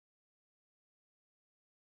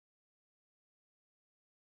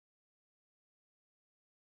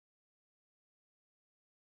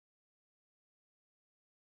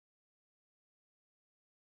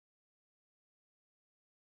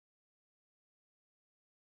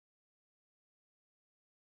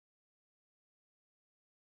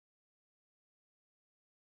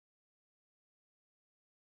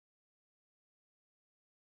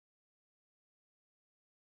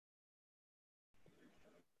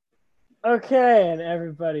Okay, and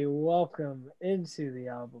everybody, welcome into the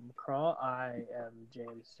album crawl. I am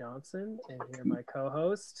James Johnson, and here my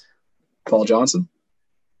co-host. Paul Johnson.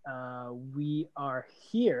 We are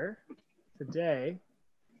here today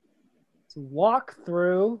to walk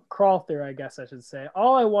through, crawl through, I guess I should say.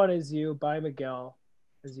 All I Want Is You by Miguel,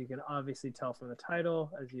 as you can obviously tell from the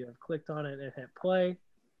title, as you have clicked on it and hit play.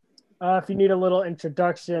 If you need a little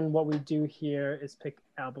introduction, what we do here is pick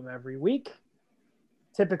album every week.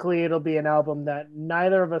 Typically, it'll be an album that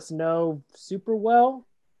neither of us know super well.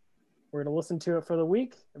 We're going to listen to it for the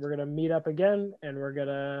week. And we're going to meet up again and we're going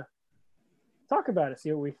to talk about it,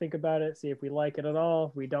 see what we think about it, see if we like it at all.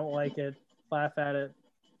 If we don't like it, laugh at it,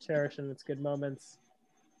 cherish in its good moments.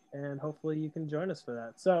 And hopefully you can join us for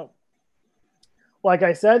that. So, like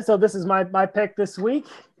I said, this is my pick this week.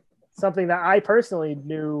 Something that I personally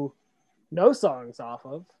knew no songs off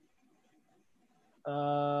of.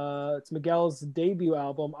 It's Miguel's debut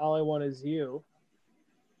album, All I Want Is You.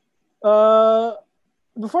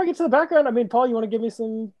 Before I get to the background, I mean, Paul, you want to give me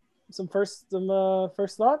some first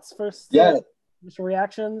thoughts, Yeah, initial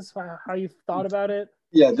reactions, how you thought about it?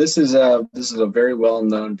 yeah. This is a very well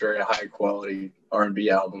known, very high quality R&B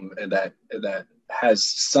album, and that has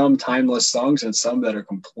some timeless songs and some that are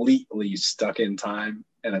completely stuck in time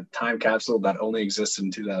in a time capsule that only existed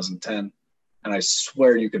in 2010. And I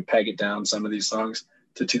swear you could peg it down some of these songs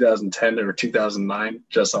to 2010 or 2009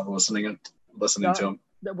 just off listening to them.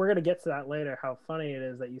 We're gonna get to that later. How funny it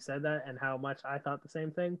is that you said that, and how much I thought the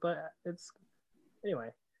same thing. But it's anyway.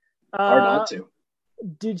 Hard not Uh, to.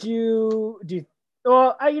 did you do? You,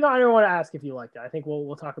 well, I don't want to ask if you liked it. I think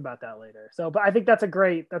we'll talk about that later. So, but I think that's a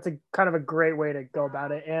kind of a great way to go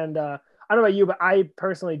about it. And I don't know about you, but I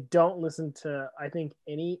personally don't listen to I think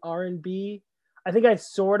any R&B. I think I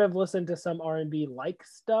sort of listen to some R&B like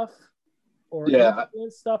stuff or Yeah,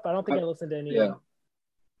 influence stuff. I don't think I, I listen to yeah,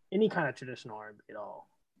 any kind of traditional R&B at all.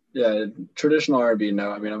 yeah. Traditional R&B.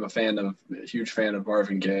 No, I mean I'm a huge fan of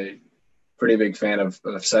Marvin Gaye, pretty big fan of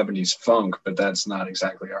 70s funk, but that's not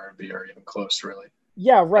exactly R&B or even close, really.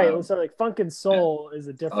 Yeah, right. Um, So like funk and yeah, soul is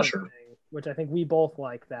a different Usher. thing, which I think we both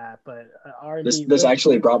like that. But This R&B this really,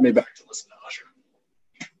 actually brought me back to listen to Usher.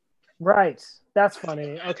 right? That's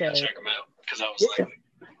funny. I think I Okay. check him out because I was like,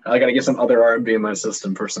 I got to get some other R&B in my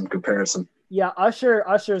system for some comparison. Yeah,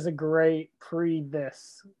 Usher is a great pre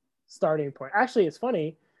this starting point. Actually, it's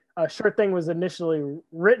funny. Sure Thing was initially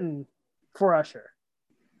written for Usher.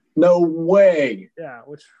 No way! Yeah,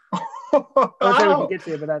 which I would say we can Wow! get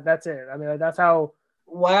to, but that's it. I mean, that's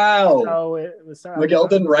Wow! how it was. I mean, Miguel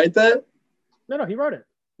didn't write that. no, he wrote it.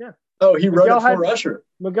 Yeah, Oh, he wrote Miguel it for had Usher.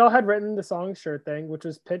 Miguel had written the song "Sure Thing," which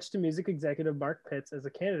was pitched to music executive Mark Pitts as a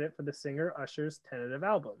candidate for the singer Usher's tentative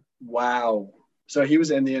album. Wow! So he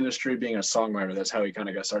was in the industry being a songwriter. That's how he kind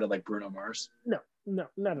of got started, like Bruno Mars. No, no,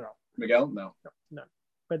 not at all. Miguel, no. No, no.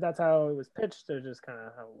 But that's how it was pitched. Or just kind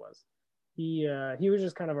of how it was. He was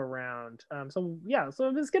just kind of around. So yeah, so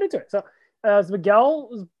let's get into it. So Miguel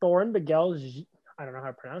was born I don't know how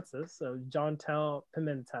to pronounce this. So John Tell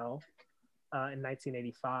Pimentel in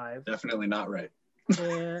 1985. Definitely not right.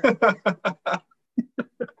 And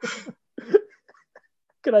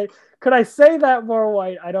could I say that more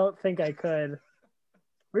white? I don't think I could.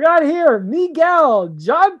 We got here Miguel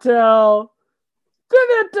John Tell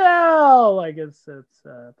Pimentel. Like it's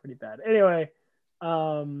pretty bad. Anyway,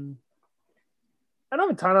 um, I don't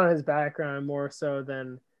have a ton on his background more so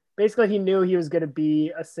than basically he knew he was going to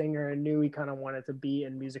be a singer and knew he kind of wanted to be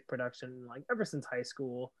in music production like ever since high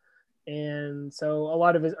school. And so a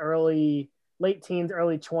lot of his late teens,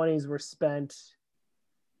 early 20s were spent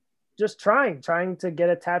just trying to get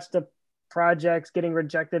attached to projects, getting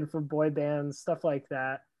rejected for boy bands, stuff like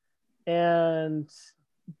that. And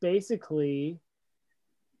basically,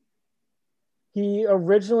 he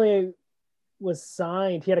originally was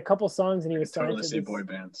signed. He had a couple songs and he I was could signed totally to see this boy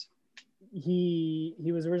bands. he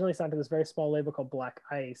was originally signed to this very small label called Black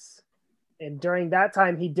Ice. And during that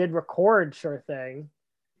time he did record Sure Thing.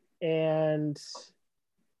 And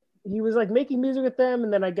he was like making music with them,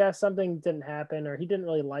 and then I guess something didn't happen or he didn't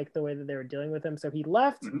really like the way that they were dealing with him. So he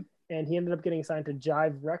left Mm-hmm. and he ended up getting signed to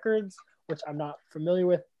Jive Records, which I'm not familiar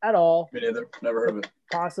with at all. Me neither. Never heard of it.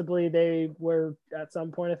 Possibly they were at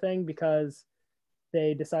some point a thing because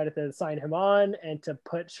they decided to sign him on and to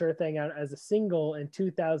put Sure Thing out as a single in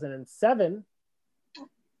 2007.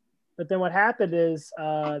 But then what happened is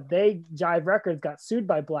Jive Records got sued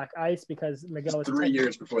by Black Ice because Miguel was 3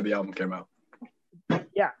 years before the album came out.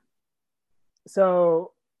 yeah.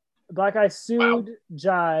 So Black Ice Wow. sued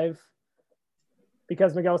Jive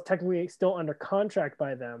because Miguel was technically still under contract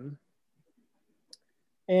by them.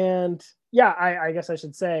 And yeah, I guess I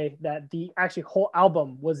should say that the actually whole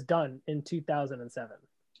album was done in 2007.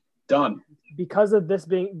 Done. Because of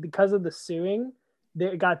the suing,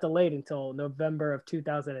 it got delayed until November of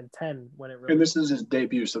 2010 when it released. And this is his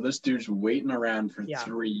debut, so this dude's waiting around for Yeah.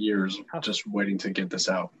 3 years just waiting to get this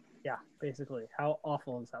out. Yeah, basically. How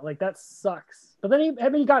awful is that? Like, that sucks. But then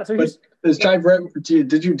he got it. So But his Jive Records, do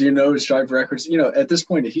you know his Jive Records? You know, at this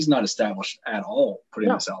point, he's not established at all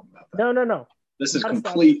putting this album out there. No. This is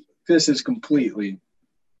complete. This is completely.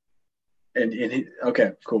 And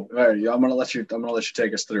okay, cool. All right, I'm gonna let you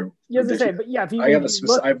take us through. Yeah, but yeah, if you I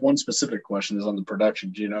have one specific question. Is on the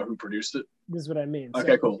production. Do you know who produced it? This is what I mean.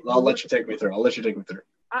 Okay, cool. I'll let you take me through.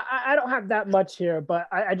 I don't have that much here, but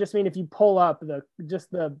I just mean if you pull up the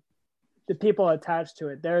people attached to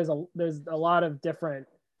it, there's a lot of different.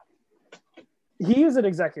 He is an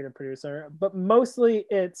executive producer, but mostly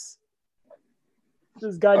it's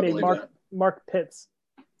this guy named Mark Pitts.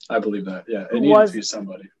 I believe that. Yeah, it needed to be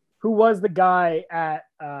somebody. Who was the guy at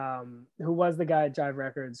Jive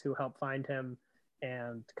Records who helped find him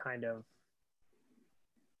and kind of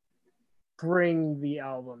bring the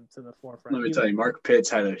album to the forefront. Let me tell you, Mark Pitts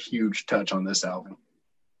had a huge touch on this album.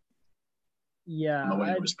 Yeah, the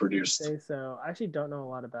way it was produced. Say so. I actually don't know a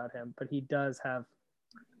lot about him, but he does have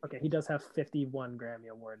 51 Grammy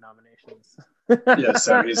Award nominations. Yeah,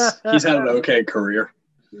 so he's had an okay career.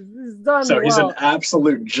 He's done so well. He's an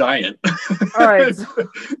absolute giant. All right.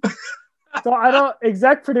 So I don't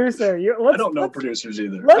exec producer. I don't know producers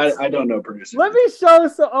either. I don't know producers. Let me show.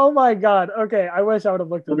 Oh my god. Okay, I wish I would have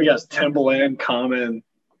looked at. We got Timbaland, Common.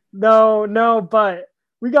 No, but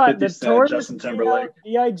we got Notorious Justin Timberlake,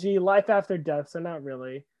 B.I.G., Life After Death. So not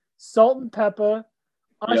really. Salt and Pepper,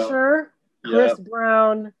 Usher, Chris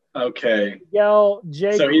Brown. Okay. Miguel,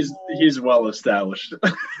 J. So he's well established.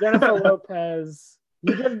 Jennifer Lopez.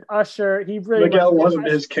 He did Usher. He really Miguel wasn't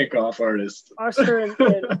his kickoff artist. Usher and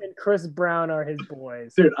Chris Brown are his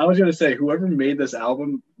boys. Dude, I was gonna say whoever made this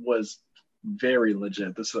album was very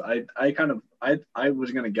legit. I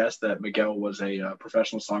was gonna guess that Miguel was a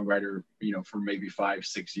professional songwriter, for maybe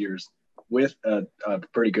 5-6 years with a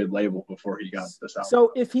pretty good label before he got this album.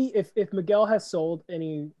 So if Miguel has sold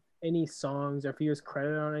any songs or if he was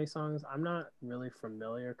credited on any songs, I'm not really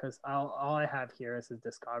familiar because all I have here is his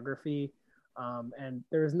discography. And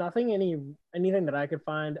there's anything that I could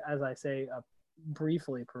find, as I say,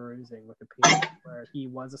 briefly perusing Wikipedia, where he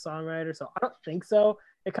was a songwriter. So I don't think so.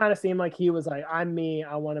 It kind of seemed like he was like, I'm me,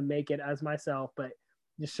 I want to make it as myself, but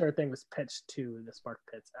the sure thing was pitched to the Mark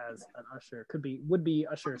Pitts as an Usher. Would be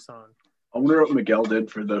Usher's song. I wonder what Miguel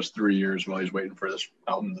did for those 3 years while he's waiting for this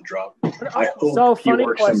album to drop. I hope he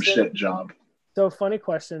worked some shit job. So funny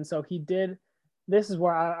question. So he did. This is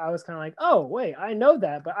where I was kind of like, oh wait, I know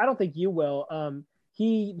that, but I don't think you will.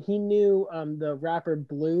 He knew the rapper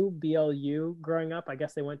Blue, BLU, growing up. I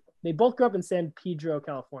guess they both grew up in San Pedro,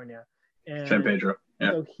 California. And San Pedro,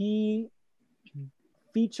 yeah. So he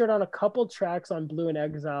featured on a couple tracks on Blue and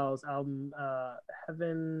Exile's album,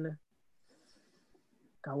 Heaven.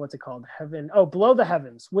 God, what's it called? Below the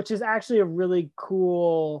Heavens, which is actually a really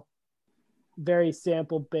cool, very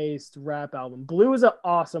sample-based rap album. Blue is an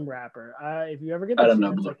awesome rapper. If you ever get the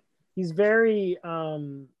chance, he's very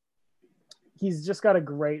he's just got a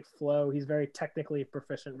great flow. He's very technically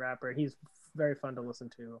proficient rapper. He's very fun to listen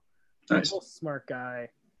to. Nice. He's a smart guy.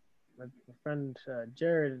 My friend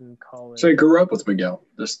Jared in college. So he grew up with Miguel,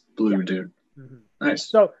 this Blue dude. Mm-hmm. Nice.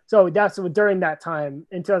 So that's during that time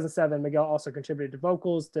in 2007, Miguel also contributed to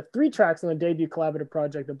vocals to 3 tracks on the debut collaborative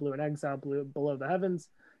project of Blue and Exile, Below the Heavens,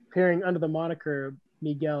 appearing under the moniker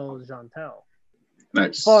Miguel Jantel.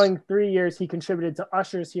 Nice. Following 3 years, he contributed to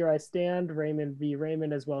Usher's Here I Stand, Raymond v.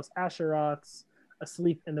 Raymond, as well as Asheroth's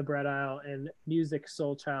Asleep in the Bread Aisle, and Music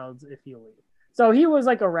Soul Child's If You Leave. So he was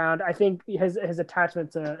like around. I think his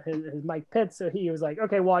attachment to his Mike Pitts, so he was like,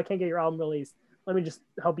 okay, well, I can't get your album released. Let me just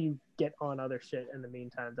help you get on other shit in the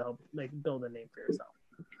meantime to help build a name for yourself.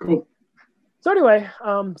 Cool. So anyway,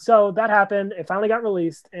 so that happened. It finally got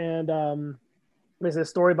released, and there's a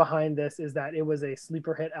story behind this is that it was a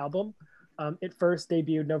sleeper hit album. It first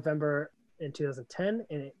debuted November in 2010,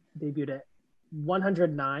 and it debuted at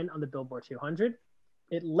 109 on the Billboard 200.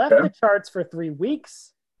 It left the charts for 3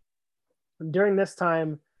 weeks. During this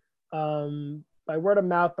time, by word of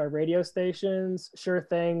mouth, by radio stations, Sure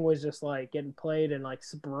Thing was just like getting played and like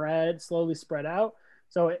slowly spread out.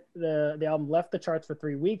 So the album left the charts for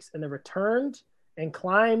 3 weeks and then returned and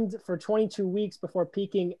climbed for 22 weeks before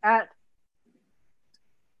peaking at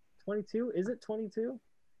 22. Is it 22?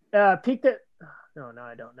 Peaked at no,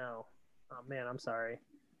 I don't know. Oh man, I'm sorry.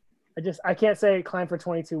 I can't say it climbed for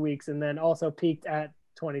 22 weeks and then also peaked at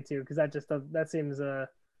 22 because that seems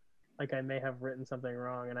like I may have written something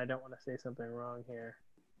wrong, and I don't want to say something wrong here.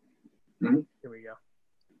 Mm-hmm. Here we go.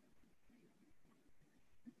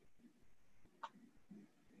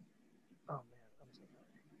 Oh man, I'm so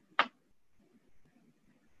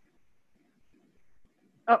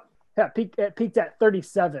sorry. Oh, yeah, it peaked at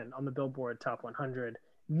 37 on the Billboard Top 100,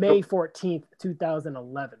 May 14th,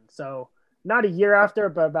 2011. So not a year after,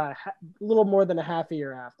 but about a little more than a half a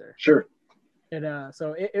year after. Sure. And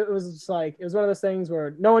so it was just like, it was one of those things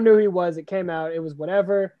where no one knew who he was. It came out, it was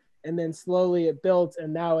whatever. And then slowly it built,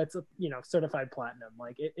 and now it's, certified platinum.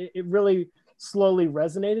 Like it really slowly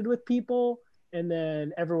resonated with people. And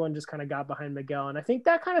then everyone just kind of got behind Miguel. And I think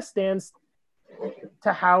that kind of stands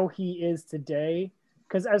to how he is today.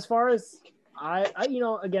 Because as far as I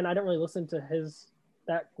again, I don't really listen to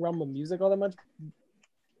that realm of music all that much.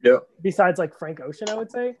 Yeah. Besides like Frank Ocean, I would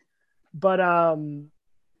say. But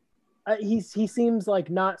he seems like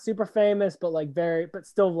not super famous, but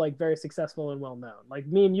still like very successful and well known. Like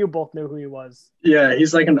me and you both knew who he was. Yeah,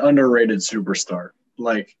 he's like an underrated superstar.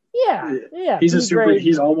 Like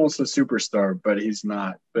he's almost a superstar, but he's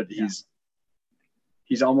not. But he's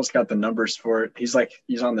almost got the numbers for it. He's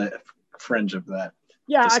on the fringe of that.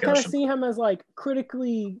 Yeah, discussion. I kind of see him as like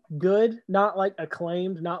critically good, not like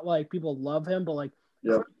acclaimed, not like people love him, but like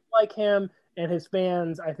like him and his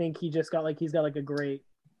fans. I think he's got like a great,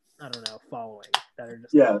 I don't know, following that are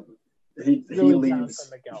just he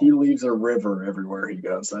leaves a river everywhere he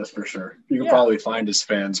goes. That's for sure. You can probably find his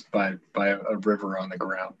fans by a river on the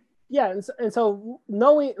ground. Yeah, and so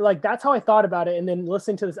knowing like that's how I thought about it, and then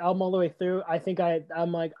listening to this album all the way through, I think I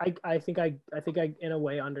in a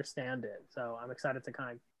way understand it. So I'm excited to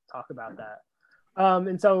kind of talk about that.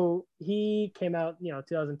 And so he came out,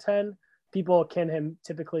 2010. People akin him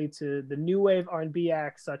typically to the new wave R&B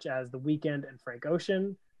acts such as The Weeknd and Frank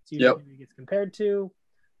Ocean. So who he gets compared to.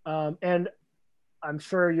 And I'm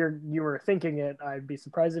sure you were thinking it. I'd be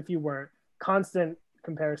surprised if you weren't. Constant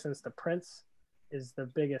comparisons to Prince is the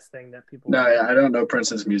biggest thing that people. No, I don't know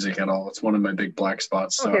Prince's music at all. It's one of my big black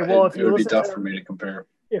spots. So it would be tough for me to compare.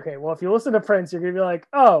 Okay, well, if you listen to Prince, you're gonna be like,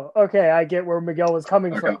 oh, okay, I get where Miguel was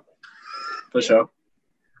coming from. For sure.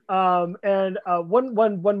 And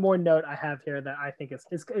one more note I have here that I think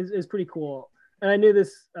is pretty cool. And I knew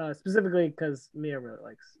this specifically because Mia really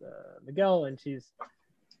likes Miguel, and she's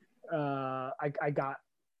I got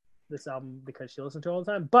this album because she listened to it all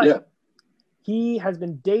the time. But he has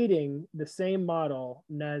been dating the same model,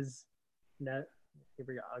 here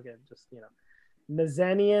we go. Again, just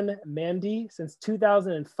Nazanian Mandy since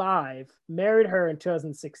 2005. Married her in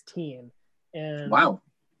 2016, and wow.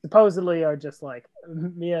 Supposedly are just like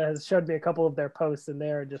Mia has showed me a couple of their posts, and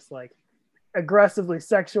they're just like aggressively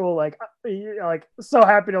sexual, like so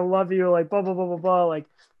happy to love you, like blah blah blah blah blah, like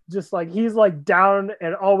just like he's like down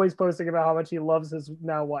and always posting about how much he loves his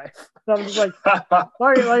now wife. And I'm just like, like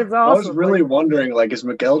it's awesome. I was really wondering, like, is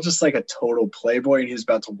Miguel just like a total playboy and he's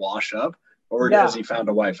about to wash up, or has he found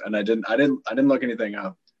a wife? And I didn't look anything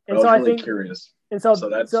up. But I was really curious. And so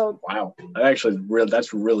that's wow.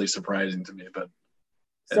 That's really surprising to me, but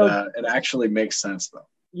it actually makes sense though.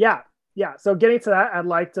 Yeah. So getting to that, I'd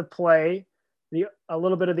like to play a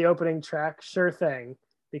little bit of the opening track, Sure Thing,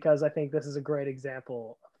 because I think this is a great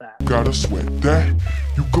example of that. Gotta sweat that,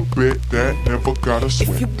 you could bet that, never gotta sweat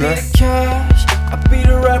that. If you be the cash, I'll be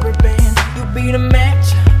the rubber band, you be the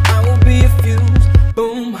match, I will be a fuse.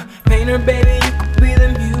 Boom, painter baby, you could be the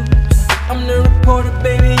muse. I'm the reporter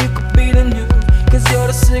baby, you could be the news. Cause you're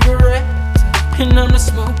the cigarette, and I'm the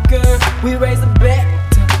smoker. We raise the bet,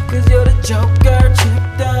 cause you're the joker,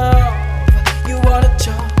 chipped off. You are the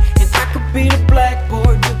chalk, and I could be the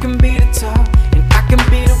blackboard, you can be the top, and I can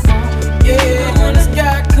be the one. Yeah, when the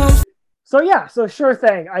sky comes. So Sure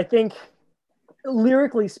Thing. I think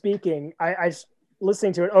lyrically speaking, I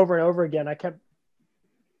listening to it over and over again.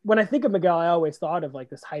 When I think of Miguel, I always thought of like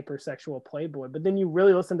this hypersexual playboy, but then you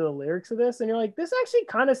really listen to the lyrics of this, and you're like, this actually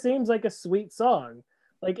kind of seems like a sweet song.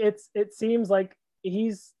 Like it seems like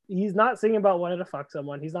he's not singing about wanting to fuck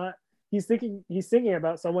someone. He's singing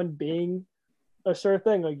about someone being a sure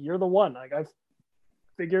thing. Like, you're the one. Like, I've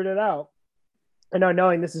figured it out. I know,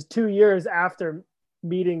 knowing this is 2 years after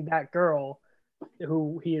meeting that girl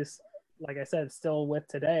who he is, like I said, still with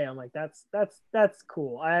today. I'm like, that's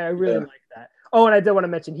cool. I really like that. Oh, and I did want to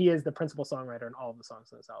mention he is the principal songwriter in all of the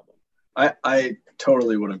songs on this album. I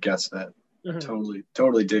totally would have guessed that. Mm-hmm.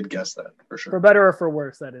 Totally did guess that for sure. For better or for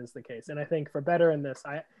worse, that is the case. And I think for better in this,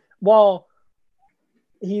 while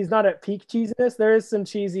he's not at peak cheesiness, there is some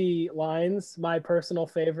cheesy lines. My personal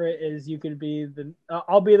favorite is "You could be the,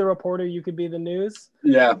 I'll be the reporter, you could be the news."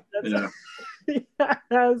 Yeah, you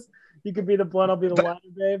could be the blunt, I'll be the lighter,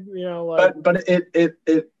 babe. You know, like, but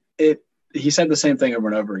he said the same thing over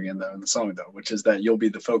and over again though in the song though, which is that you'll be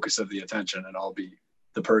the focus of the attention and I'll be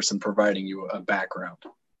the person providing you a background,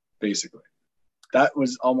 basically. That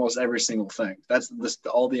was almost every single thing. That's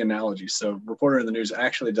all the analogies. So reporter in the news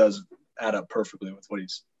actually does add up perfectly with what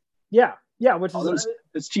he's. Yeah, which is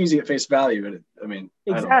it's cheesy at face value. But I mean,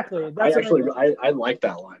 exactly. I like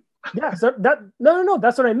that line. Yeah, so that no,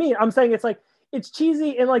 that's what I mean. I'm saying it's like it's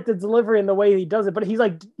cheesy in like the delivery and the way he does it, but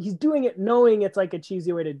he's doing it knowing it's like a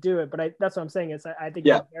cheesy way to do it. But that's what I'm saying. I think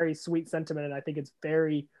it's a very sweet sentiment, and I think it's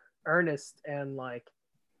very earnest and like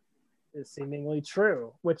is seemingly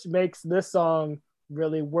true, which makes this song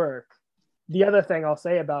really work. The other thing I'll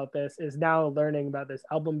say about this is now learning about this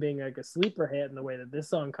album being like a sleeper hit and the way that this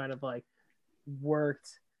song kind of like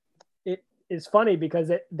worked. It is funny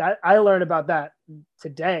because that I learned about that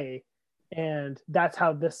today, and that's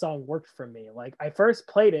how this song worked for me. Like I first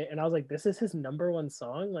played it and I was like, this is his number one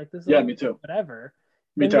song. Like this is me too. Whatever.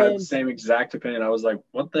 Me too. I had the same exact opinion. I was like,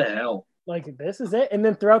 what the hell? Like this is it. And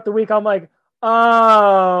then throughout the week I'm like,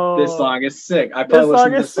 oh, this song is sick. I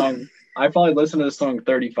probably listened to this song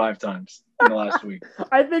 35 times in the last week.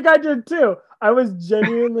 I think I did too. I was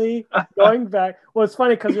genuinely going back. Well, it's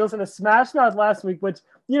funny because we listened to Smash Mouth last week, which,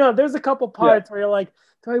 you know, there's a couple parts where you're like,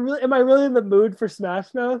 am I really in the mood for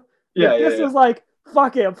Smash Mouth? This was like,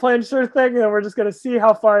 fuck it, I'm playing Sure Thing, and we're just gonna see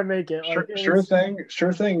how far I make it. Like, Sure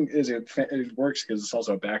Thing it works because it's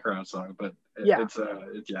also a background song, but it's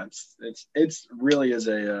really is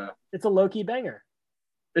a it's a low key banger.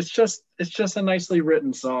 It's just a nicely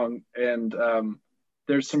written song, and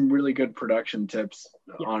there's some really good production tips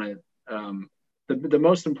on it. The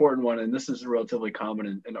most important one, and this is relatively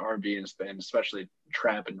common in R&B and especially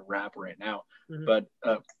trap and rap right now, but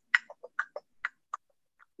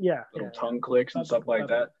little tongue clicks and stuff like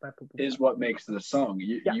that is what makes the song.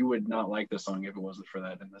 You would not like the song if it wasn't for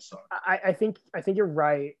that in this song. I think you're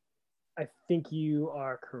right. I think you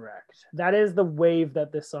are correct. That is the wave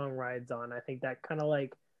that this song rides on. I think that kind of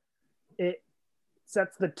like it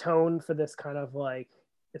sets the tone for this kind of like,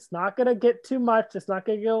 it's not going to get too much. It's not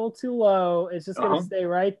going to get a little too low. It's just going to stay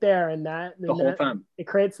right there. And whole time it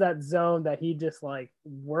creates that zone that he just like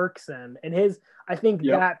works in. And I think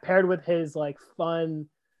that paired with his like fun,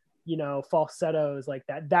 you know, falsettos like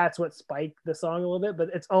that's what spiked the song a little bit, but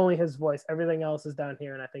it's only his voice. Everything else is down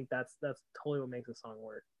here. And I think that's totally what makes the song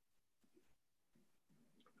work.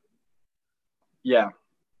 Yeah.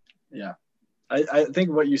 I think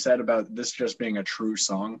what you said about this just being a true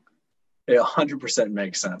song, it 100%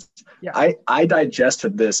 makes sense. Yeah. I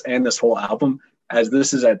digested this and this whole album as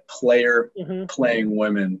this is a player playing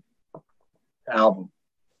women album,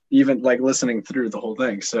 even like listening through the whole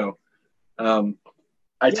thing. So I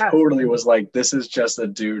totally was like, this is just a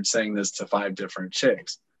dude saying this to 5 different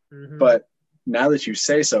chicks. But now that you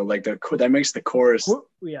say so, like that makes the chorus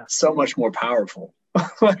so much more powerful.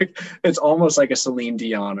 Like it's almost like a Celine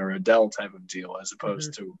Dion or Adele type of deal, as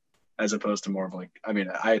opposed to more of like, I mean,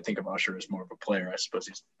 I think of Usher as more of a player. I suppose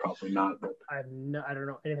he's probably not. But I don't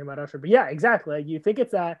know anything about Usher, but yeah, exactly. Like, you think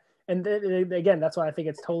it's that, and again, that's why I think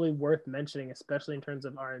it's totally worth mentioning, especially in terms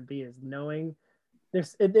of R&B, is knowing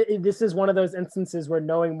this is one of those instances where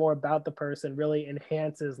knowing more about the person really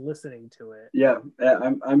enhances listening to it. Yeah,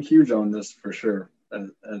 I'm huge on this for sure.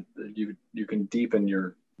 You can deepen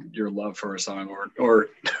your love for a song or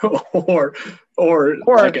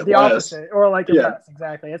like it the less. opposite, or like it less.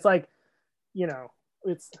 Exactly. It's like, you know,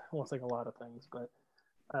 it's like a lot of things, but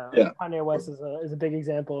Kanye West is a big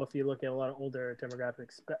example. If you look at a lot of older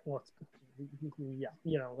demographics,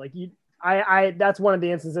 you know, like I that's one of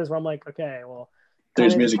the instances where I'm like, okay, well,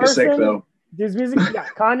 dude's music is sick though. Dude's music,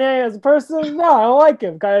 Kanye as a person, no, I don't like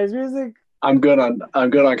him. Kanye's music, I'm good on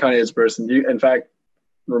Kanye as a person. In fact,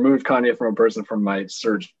 remove Kanye from a person from my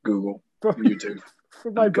search Google, YouTube.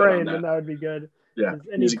 For my brain, and that would be good. Yeah,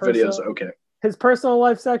 music videos, okay. His personal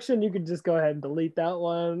life section, you could just go ahead and delete that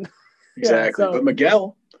one. Exactly. But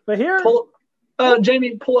Miguel. But here,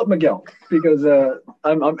 Jamie, pull up Miguel, because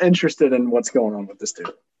I'm interested in what's going on with this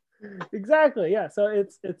dude. Exactly. Yeah. So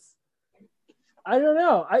it's I don't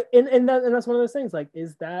know. And that's one of those things. Like,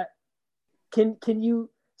 is that can you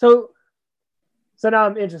So now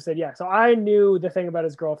I'm interested. Yeah. So I knew the thing about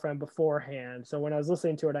his girlfriend beforehand. So when I was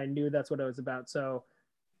listening to it, I knew that's what it was about. So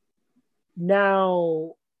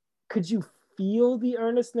now, could you feel the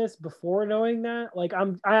earnestness before knowing that? Like,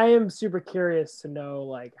 I am super curious to know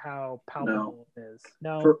like how palpable it is.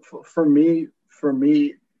 No. For me,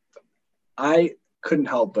 I couldn't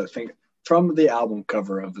help but think from the album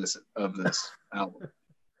cover of this album.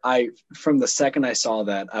 From the second I saw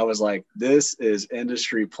that, I was like, this is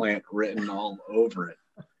industry plant written all over it.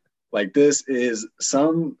 Like, this is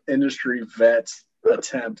some industry vet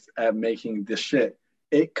attempt at making this shit.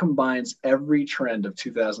 It combines every trend of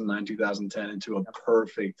 2009, 2010 into a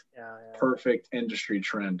perfect industry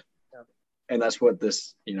trend. Yep. And that's what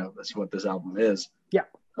this album is. Yeah.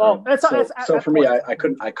 Well, so for me,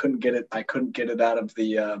 I couldn't get it out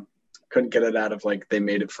of like they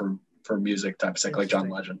made it for music type of thing, like John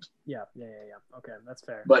Legend. Yeah. Okay, that's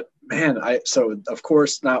fair. But man, so of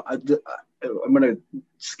course now I'm gonna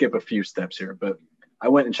skip a few steps here, but I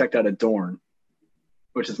went and checked out Adorn,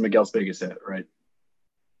 which is Miguel's biggest hit, right?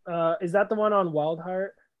 Is that the one on Wild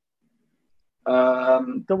Heart?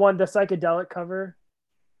 The psychedelic cover?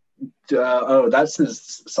 That's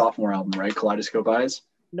his sophomore album, right? Kaleidoscope Eyes?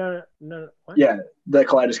 No. What? Yeah, the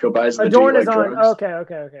Kaleidoscope Eyes. Adorn is on. Okay. Yeah,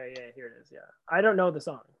 here it is. Yeah. I don't know the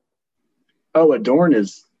song. Oh,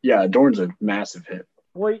 Adorn's a massive hit.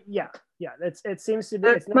 Well, yeah. It seems to be.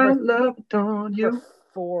 It's my love on you.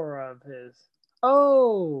 4 of his.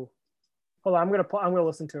 Oh, hold on. I'm gonna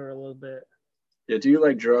listen to her a little bit. Yeah, Do You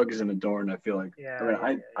Like Drugs and Adorn? I feel like.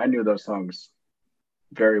 Yeah. I knew those songs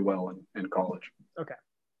very well in college. Okay.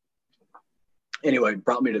 Anyway, it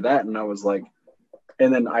brought me to that, and I was like,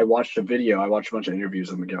 and then I watched a video. I watched a bunch of interviews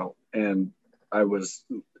with Miguel, and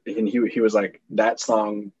he was like, that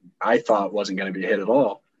song I thought wasn't going to be a hit at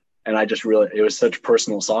all, and it was such a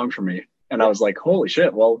personal song for me, and I was like, holy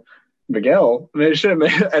shit, well, Miguel, man,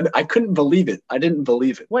 and I couldn't believe it. I didn't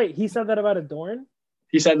believe it. Wait, he said that about Adorn?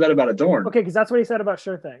 He said that about Adorn. Okay, because that's what he said about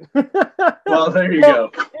Sure Thing. Well, there you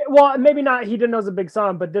go. Well, maybe not. He didn't know it was a big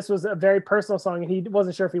song, but this was a very personal song, and he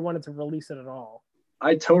wasn't sure if he wanted to release it at all.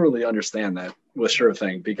 I totally understand that with Sure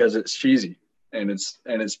Thing because it's cheesy and it's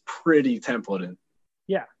pretty templated.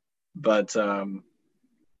 Yeah. But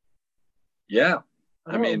yeah,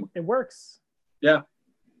 I mean, it works. Yeah.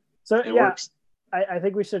 So it works. I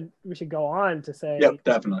think we should go on to say. Yep,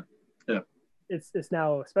 definitely. Yeah. It's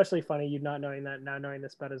now especially funny you not knowing that, now knowing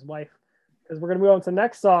this about his wife, because we're gonna move on to the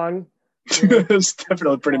next song. It's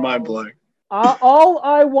definitely pretty mind blowing. All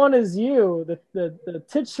I Want Is You, the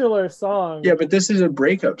titular song. Yeah, but this is a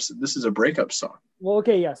breakup song. Well,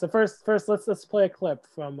 okay, yeah. So first let's play a clip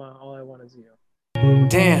from All I Want Is You.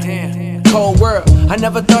 Damn, cold world. I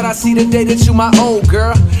never thought I'd see the day that you my old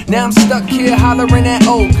girl. Now I'm stuck here hollering at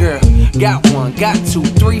old girl. Got 1, got 2,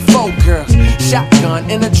 3, 4 girls.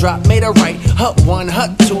 Shotgun in a drop, made a right. Hut 1,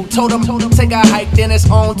 hut 2. Told them take a hike, then it's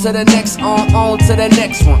on to the next, on to the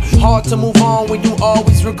next one. Hard to move on when you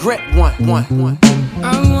always regret one. I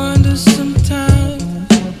wonder sometimes.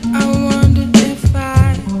 I wonder if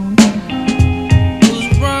I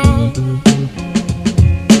was wrong.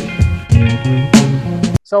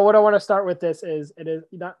 So what I want to start with this is, it is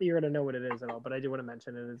not that you're going to know what it is at all, but I do want to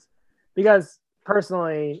mention it is because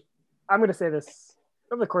personally, I'm going to say this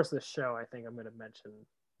over the course of the show. I think I'm going to mention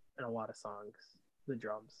in a lot of songs the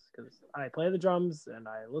drums, because I play the drums and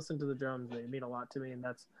I listen to the drums. They mean a lot to me, and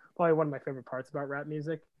that's probably one of my favorite parts about rap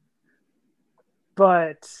music.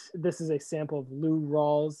 But this is a sample of Lou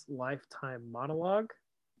Rawls' Lifetime Monologue,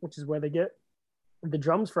 which is where they get the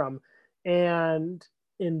drums from. And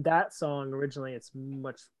in that song, originally, it's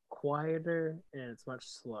much quieter and it's much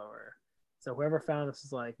slower. So whoever found this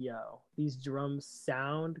is like, yo, these drums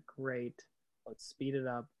sound great. Let's speed it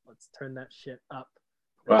up. Let's turn that shit up.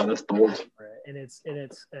 Wow, that's bold. And the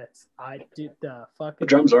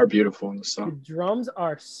drums are beautiful in the song. The drums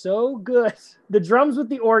are so good. The drums with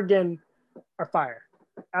the organ are fire.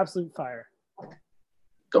 Absolute fire.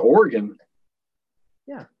 The organ?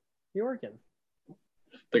 Yeah, the organ.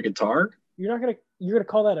 The guitar? You're gonna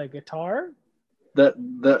call that a guitar?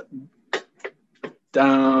 The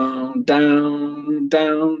down.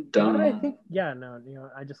 I think, yeah, no,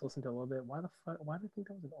 I just listened to a little bit. Why do I think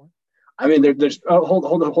that was an organ? I mean, there's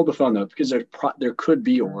hold the phone though, because there could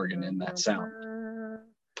be organ in that sound.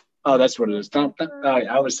 Oh, that's what it is.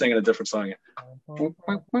 I was singing a different song.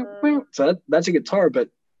 So that's a guitar, but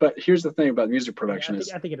here's the thing about music production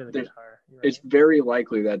I think it is a guitar. Right. It's very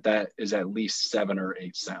likely that is at least 7 or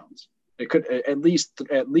 8 sounds. It could at least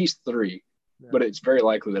 3, yeah. But it's very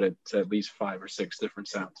likely that it's at least 5 or 6 different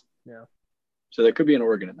sounds. Yeah. So there could be an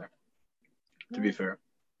organ in there. To be fair.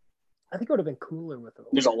 I think it would have been cooler with it.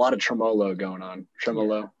 There's a lot of tremolo going on.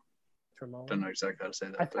 Tremolo. Yeah. Tremolo. Don't know exactly how to say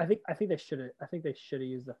that. I think they should have. I think they should have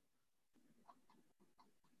used the.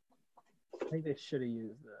 I think they should have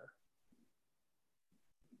used an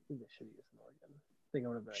organ. I think it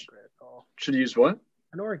would have been a great call. Should use what?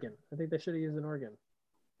 An organ. I think they should have used an organ.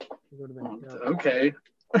 It would have been. Okay.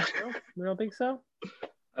 No? You don't think so?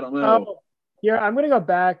 I don't know. Yeah, I'm going to go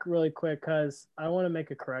back really quick because I want to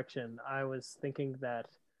make a correction. I was thinking that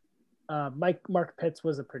Mark Pitts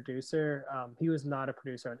was a producer. He was not a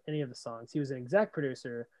producer on any of the songs. He was an exec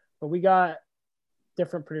producer, but we got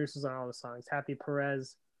different producers on all the songs. Happy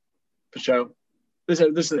Perez. For sure. This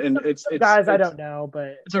and it's Guys, I don't know,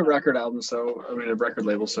 but it's a record album, so I mean a record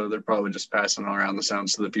label, so they're probably just passing around the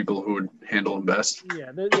sounds to the people who would handle them best.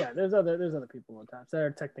 Yeah, there's other people on top. So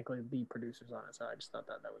they're technically the producers on it, so I just thought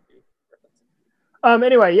that would be perfect.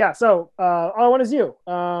 Anyway, yeah, so All I Want Is You.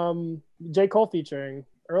 J. Cole featuring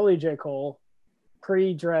early J. Cole,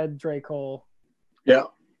 pre-Dread J. Cole. Yeah.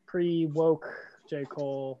 Pre-woke J.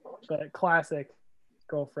 Cole, but classic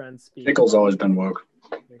girlfriend speak. J. Cole's always been woke.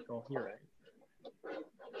 J. Cole, you're right.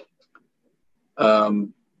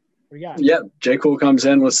 Yeah, J. Cole comes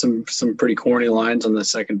in with some pretty corny lines on the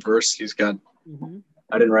second verse. He's got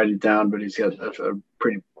I didn't write it down, but he's got a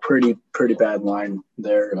pretty bad line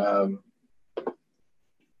there.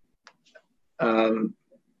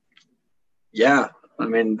 Yeah, I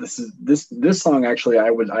mean this song actually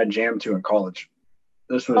I jammed to in college.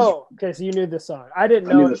 This was okay, so you knew this song. I didn't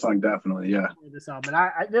know. I knew this song definitely, yeah. This song, but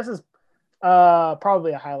this is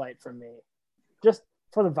probably a highlight for me. Just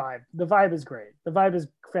for the vibe. The vibe is great. The vibe is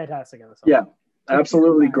fantastic in the song. Yeah,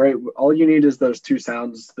 absolutely great. All you need is those two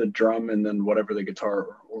sounds, the drum and then whatever the guitar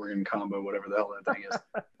or organ combo, whatever the hell that thing is.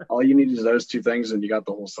 All you need is those two things and you got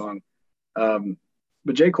the whole song.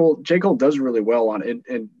 But J. Cole does really well on it,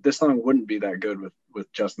 and this song wouldn't be that good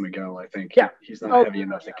with just Miguel, I think. Yeah. He's not heavy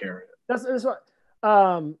enough to carry it. That's what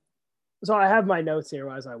so I have my notes here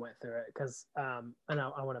as I went through it because and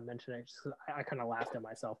I want to mention it just because I kind of laughed at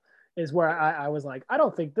myself. Is where I was like, I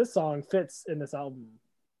don't think this song fits in this album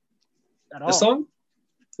at all. This song?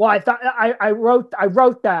 Well, I thought I wrote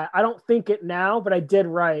that. I don't think it now, but I did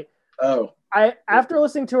write. Oh. After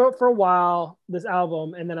listening to it for a while, this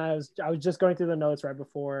album, and then I was just going through the notes right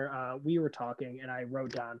before we were talking, and I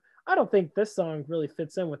wrote down, I don't think this song really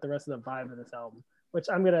fits in with the rest of the vibe of this album, which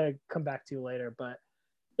I'm gonna come back to later, but.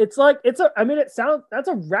 It's like that's a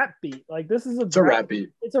rap beat. Like this is a rap beat.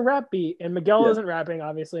 It's a rap beat, and Miguel isn't rapping.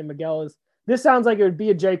 Obviously, Miguel is. This sounds like it would be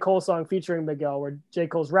a J. Cole song featuring Miguel, where J.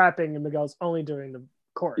 Cole's rapping and Miguel's only doing the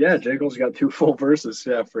chorus. Yeah, J. Cole's got two full verses.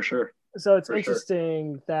 Yeah, for sure. So it's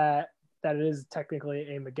interesting that it is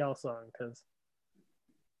technically a Miguel song because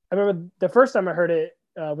I remember the first time I heard it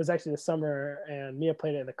was actually the summer, and Mia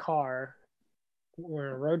played it in the car. We're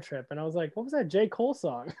on a road trip, and I was like, "What was that J. Cole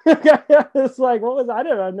song?" It's like, "What was?" I've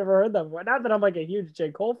never heard that before. Not that I'm like a huge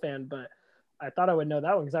J. Cole fan, but I thought I would know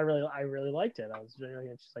that one because I really liked it. I was really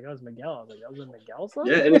just like, "Oh, it was Miguel." I was like, "That was a Miguel song."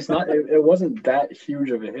 Yeah, and it's not. It wasn't that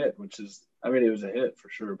huge of a hit, which is. I mean, it was a hit for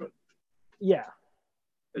sure, but yeah.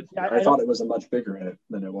 I thought it was a much bigger hit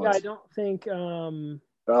than it was. Yeah, I don't think. It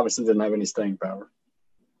obviously didn't have any staying power.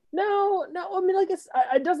 No. I mean, like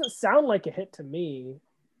it doesn't sound like a hit to me.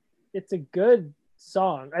 It's a good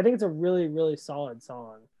song. I think it's a really, really solid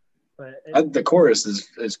song. But the chorus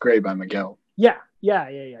is great by Miguel. Yeah.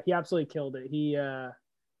 He absolutely killed it. He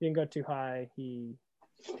didn't go too high. He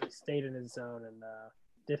stayed in his zone and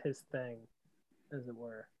did his thing, as it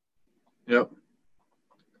were. Yep.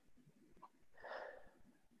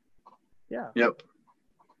 Yeah. Yep.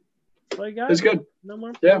 What you got? It's good. No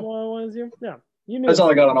more. Yeah. No more All I Want Is You. Yeah. You knew. That's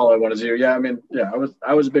all I got on All I Want Is You. Yeah. I mean, yeah.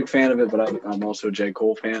 I was a big fan of it, but I'm also a J.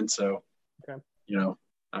 Cole fan, so. Okay. You know,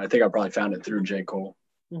 I think I probably found it through J. Cole.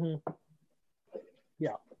 Mm-hmm.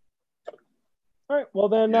 Yeah. All right. Well,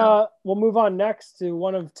 then we'll move on next to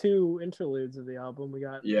one of two interludes of the album. We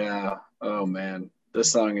got. Yeah. Oh man,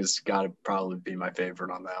 this song has got to probably be my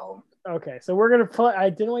favorite on the album. Okay, so we're gonna play. I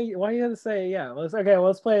didn't want you. Why you had to say yeah?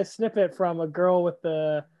 Let's play a snippet from a girl with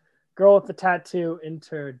the tattoo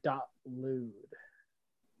interlude.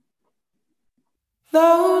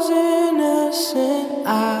 Those innocent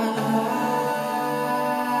eyes,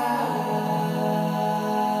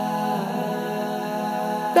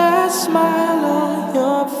 that smile on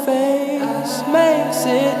your face makes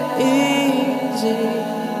it easy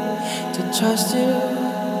to trust you.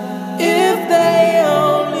 If they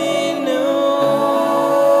only knew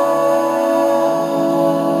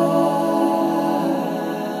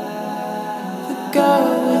the girl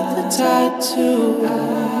with the tattoo.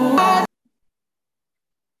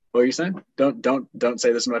 What are you saying? Don't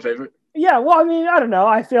say this is my favorite. Yeah, well, I mean, I don't know.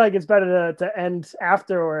 I feel like it's better to end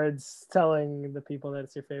afterwards telling the people that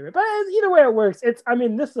it's your favorite. But either way it works. This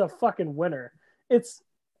is a fucking winner. It's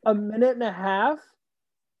a minute and a half.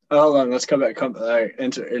 Oh, hold on, let's come back.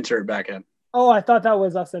 Enter it back in. Oh, I thought that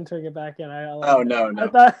was us entering it back in. No. I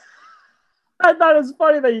thought it was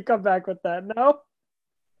funny that you come back with that. No.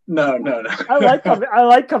 I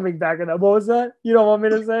like coming back with that. What was that? You don't want me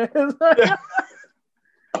to say it?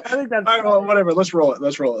 I think that's all right. Well, whatever. Let's roll it.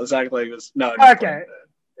 Let's act like this. No. Okay.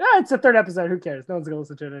 Yeah, it's the third episode. Who cares? No one's gonna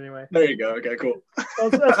listen to it anyway. There you go. Okay, cool.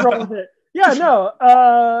 Let's roll with it. Yeah, no.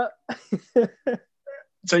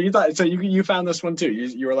 So you thought you found this one too.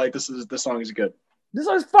 You were like, this song is good. This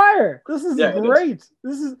song's fire. This is Yeah, great.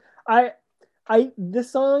 This is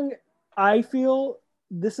this song, I feel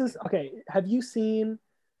this is okay. Have you seen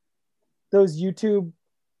those YouTube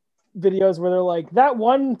videos where they're like that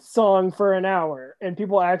one song for an hour and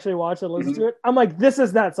people actually watch and listen to it? I'm like, this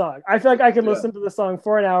is that song. I feel like I could listen to the song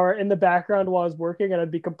for an hour in the background while I was working and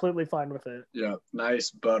I'd be completely fine with it. Yeah,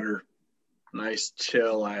 nice butter, nice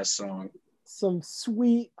chill ass song. Some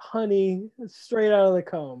sweet honey straight out of the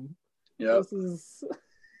comb. Yeah, this is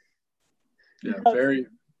very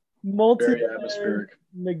very atmospheric.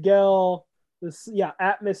 Miguel,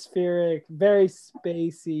 atmospheric, very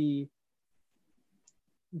spacey.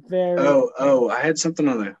 Very. Oh, I had something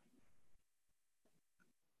on the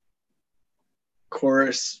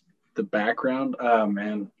chorus, the background. Oh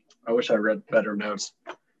man, I wish I read better notes.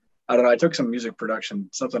 I don't know. I took some music production,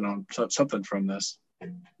 something from this.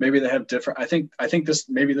 Maybe they have different. I think this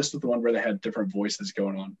was the one where they had different voices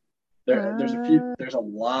going on. There's a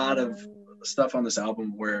lot of stuff on this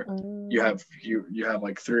album where you have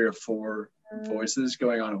like 3 or 4 voices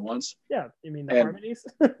going on at once. Yeah, you mean the harmonies?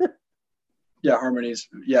 Yeah, harmonies.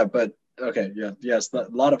 Yeah, but okay, yes, a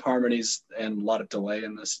lot of harmonies and a lot of delay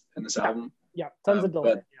in this album. Yeah, tons of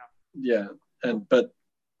delay. But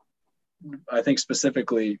I think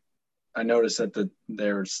specifically, I noticed that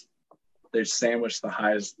they sandwiched the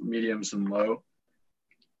highs, mediums, and low,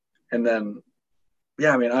 and then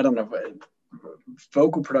I mean, I don't know.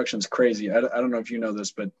 Vocal production's crazy. I don't know if you know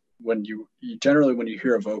this, but when you generally when you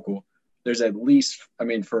hear a vocal, there's at least, I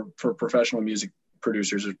mean, for professional music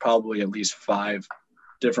producers, there's probably at least 5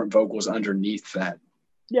 different vocals underneath that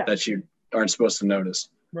that you aren't supposed to notice.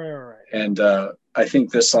 Right. And I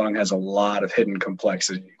think this song has a lot of hidden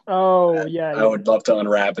complexity. Oh yeah. I would love to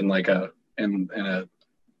unwrap in like in a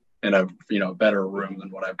better room than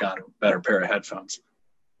what I've got, a better pair of headphones.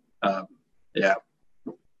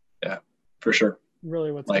 Yeah, for sure.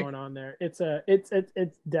 Really, what's going on there? It's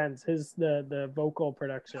dense. The vocal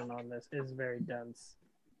production on this is very dense.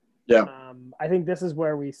 Yeah. I think this is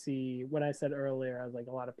where we see, when I said earlier, I was like,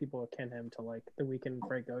 a lot of people akin him to like The Weeknd,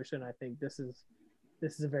 Frank Ocean. I think this is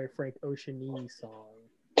a very Frank Ocean-y song.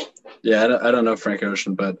 Yeah, I don't know Frank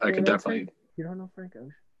Ocean, but I could definitely. You don't know Frank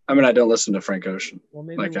Ocean? I mean, I don't listen to Frank Ocean. Well,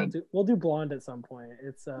 maybe we'll do Blonde at some point.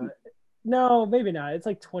 It's no, maybe not. It's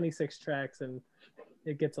like 26 tracks and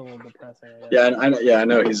it gets a little depressing. I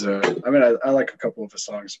know he's I mean, I like a couple of his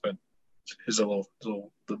songs, but he's a little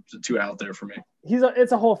too out there for me.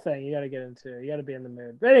 It's a whole thing you got to get into. You got to be in the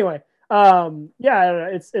mood. But anyway, I don't know.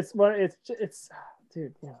 It's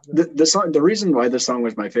dude. Yeah. The song. The reason why this song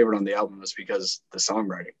was my favorite on the album was because the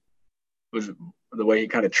songwriting was the way he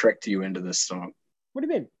kind of tricked you into this song. What do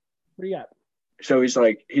you mean? What do you got? So he's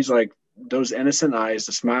like those innocent eyes,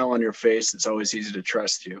 the smile on your face. It's always easy to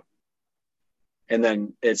trust you. And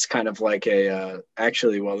then it's kind of like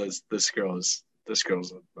this girl's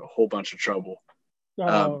a whole bunch of trouble.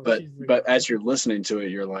 But as you're listening to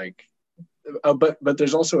it, you're like, but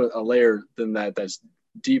there's also a layer than that that's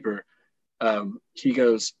deeper. He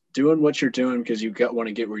goes, doing what you're doing because you want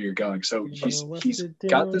to get where you're going. So he's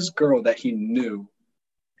got this girl that he knew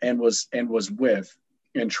and was with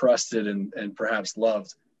and trusted and perhaps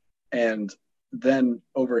loved. And then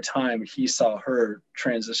over time, he saw her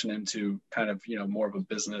transition into kind of, more of a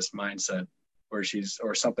business mindset where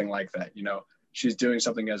or something like that, she's doing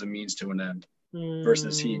something as a means to an end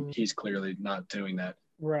versus he's clearly not doing that.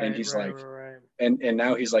 Right. And he's and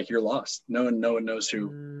now he's like, you're lost. No one knows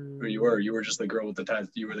who you were. You were just the girl with the tattoo.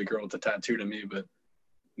 You were the girl with the tattoo to me, but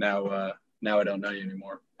now I don't know you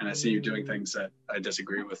anymore. And I see you doing things that I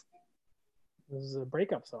disagree with. This is a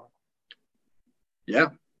breakup song.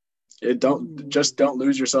 Yeah. Don't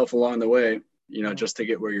lose yourself along the way, just to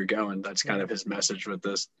get where you're going. That's kind of his message with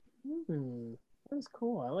this. That's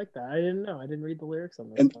cool. I like that. I didn't know. I didn't read the lyrics on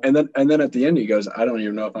this. And then at the end he goes, I don't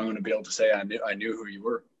even know if I'm going to be able to say I knew who you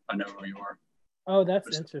were. I know who you are. Oh,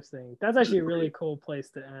 that's interesting. That's actually a really cool place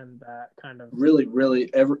to end that kind of. Really,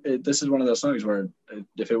 this is one of those songs where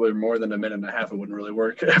if it were more than a minute and a half, it wouldn't really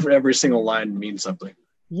work. Every single line means something.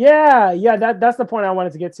 Yeah. That's the point I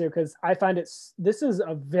wanted to get to, because I find this is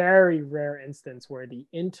a very rare instance where the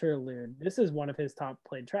interlude, this is one of his top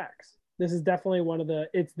played tracks. This is definitely one of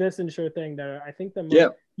it's this and Sure Thing that I think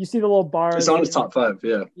you see the little bars. It's on his top 5.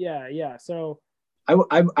 Yeah. Yeah. So I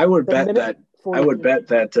would bet that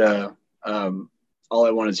All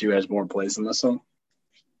I Want Is You has more plays than this song.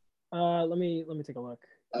 Let me take a look.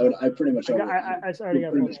 I pretty much. I already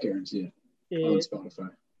got pretty much guarantee it on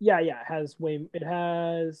Spotify. Yeah, it has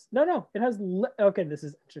okay, this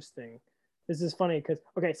is interesting. This is funny because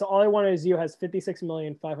so All I Want Is You has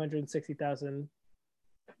 56,560,000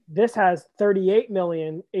 This has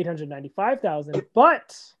 38,895,000,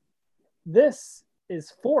 but this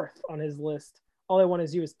is 4th on his list. All I Want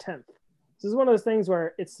Is You is 10th. This is one of those things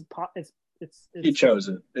where it's He chose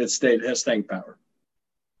it. It has staying power.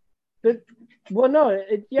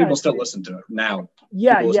 People still listen to it now.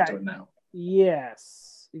 Yeah, People listen to it now.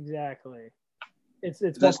 Yes, exactly. It's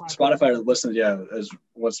Spotify listens, as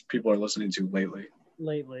what people are listening to lately.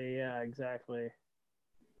 Lately, yeah, exactly.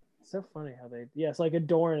 It's so funny how it's like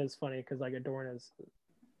Adorn is funny because like Adorn is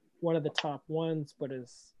one of the top ones, but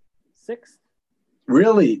is 6th.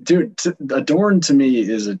 Really, dude, Adorn to me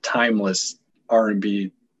is a timeless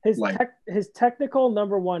R&B. His technical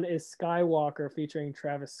number 1 is Skywalker featuring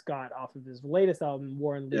Travis Scott off of his latest album,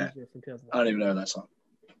 War and Leisure from 2000. I don't even know that song.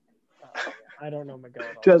 I don't know Miguel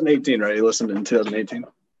at all. 2018, right? You listened in 2018?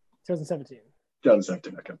 2017.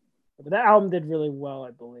 2017, okay. But that album did really well,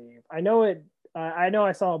 I believe. I know I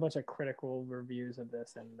saw a bunch of critical reviews of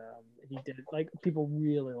this, and he did like people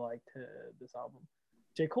really liked this album.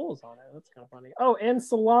 J. Cole's on it. That's kind of funny. Oh, and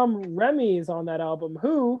Salam Remy is on that album,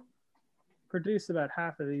 who produced about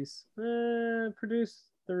half of these.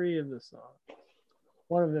 Produced 3 of the songs.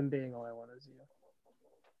 One of them being All I Want Is You.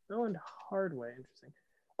 Oh, and Hardway. Interesting.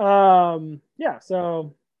 Yeah.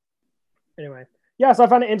 So anyway, yeah. So I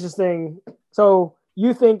found it interesting. So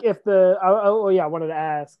you think if I wanted to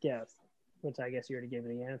ask, yes, which I guess you already gave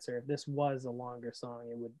me the answer. If this was a longer song,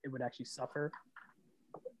 it would actually suffer.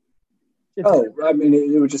 I mean,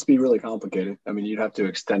 it would just be really complicated. I mean, you'd have to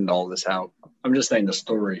extend all this out. I'm just saying the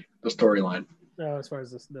storyline. Oh, as far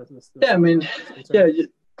as this yeah, I mean, yeah.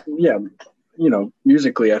 You know,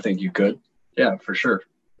 musically, I think you could. Yeah, for sure.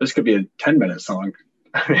 This could be a 10-minute song.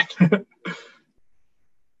 I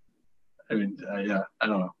mean, yeah. I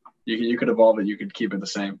don't know. You could evolve it. You could keep it the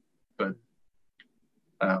same, but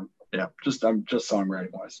yeah. I'm just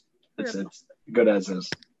songwriting wise. It's good as is.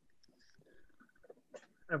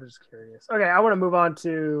 I was just curious. Okay, I want to move on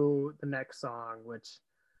to the next song, which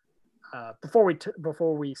before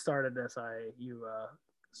we started this, you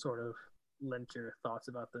sort of lent your thoughts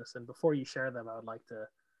about this, and before you share them, I would like to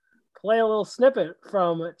play a little snippet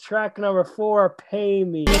from track number 4, "Pay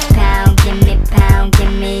Me." Give me pound, give me pound,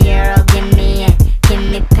 give me euro, give me it. Give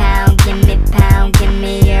me pound, give me pound, give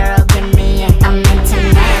me euro, give me it. I'm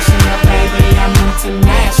international, baby. I'm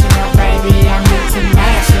international, baby. I'm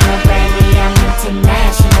international, baby. I'm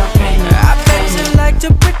international, baby. I bet you like to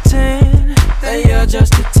pretend that you're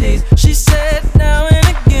just a tease. She said now and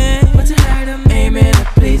again, but tonight I'm aiming to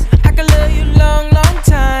please. I can love you long, long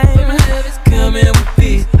time, but my love is coming with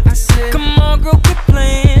peace. I said, come on, girl, quit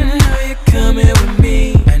playing. Now you're coming with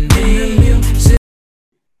me. I need music.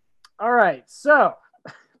 All right, so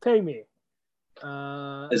 "Pay Me."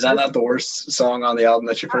 Is that not the worst song on the album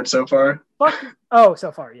that you've heard so far?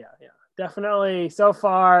 So far, yeah, definitely. So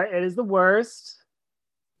far, it is the worst.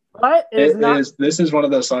 But this is one of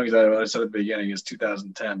those songs that I said at the beginning is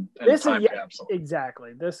 2010 and time capsule.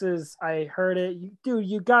 Exactly. This is, I heard it.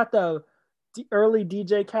 You got the early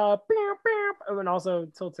DJ Khaled, and also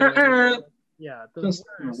Tilted. Yeah.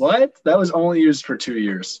 What? That was only used for 2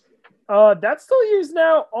 years. That's still used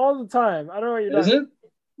now all the time. I don't know what you're talking. Is it?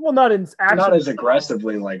 Well, not in actual not as songs.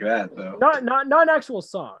 Aggressively like that though. Not actual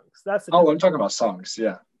songs. That's the I'm talking about songs.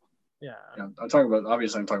 Yeah. Yeah. I'm talking about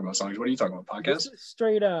songs. What are you talking about? Podcasts?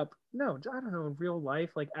 Straight up. No, I don't know. In real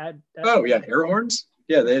life, like air horns.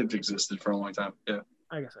 Yeah, they have existed for a long time. Yeah.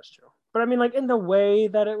 I guess that's true. But I mean, like in the way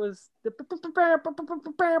that it was. Yeah,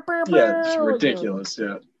 it's ridiculous.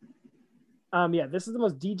 Yeah. Yeah, this is the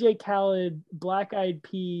most DJ Khaled, Black Eyed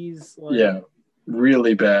Peas. Yeah,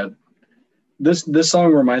 really bad. This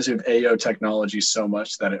song reminds me of AO Technology so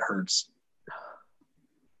much that it hurts.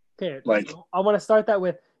 Okay, so I want to start that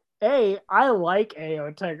with A, I like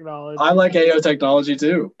AO Technology. I like AO Technology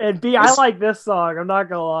too. And B, I like this song. I'm not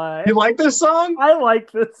gonna lie. You like this song? I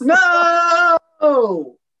like this song.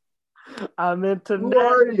 No! I'm international. Who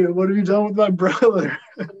are you? What have you done with my brother?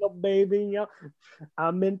 Baby,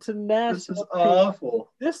 I'm international. This is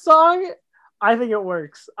awful. This song, I think it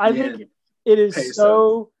works. I think it is peso,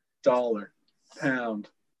 so dollar,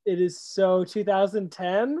 pound. It is so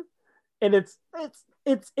 2010, and it's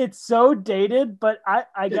so dated. But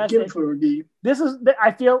I guess this is.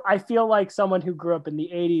 I feel like someone who grew up in the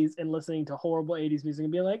 80s and listening to horrible 80s music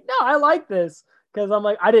and being like, no, I like this, because I'm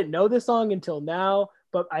like, I didn't know this song until now.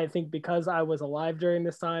 But I think because I was alive during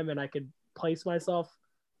this time and I could place myself,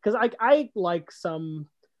 because I like some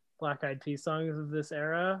Black Eyed Peas songs of this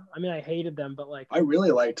era. I mean, I hated them, but like I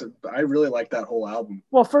really liked that whole album.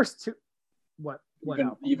 Well, first two, what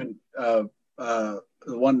even the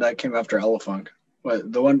one that came after Elefunk,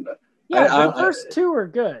 but the one the first two are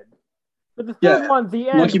good. But the third Yeah, one, the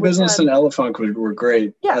end, Monkey which Business had- and Elephant were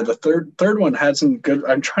great. Yeah. The third one had some good.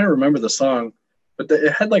 I'm trying to remember the song, but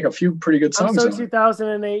it had like a few pretty good I'm songs so on it.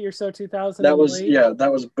 2008. You're so 2000. That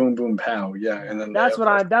was Boom Boom Pow. Yeah, and then That's what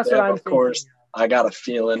I'm of course thinking. I Got a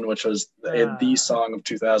Feeling, which was the song of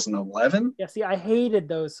 2011. Yeah, see, I hated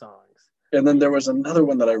those songs. And then there was another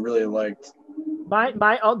one that I really liked.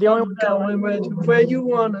 The only one that I liked, where you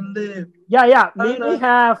want to live. yeah, meet me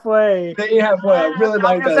halfway. Meet me halfway. I really I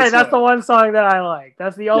like was that. gonna say, that's the song. one song that I like.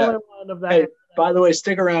 That's the only one of that. Hey, by the way,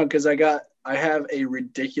 stick around because I have a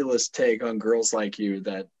ridiculous take on Girls Like You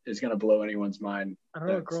that is gonna blow anyone's mind. I don't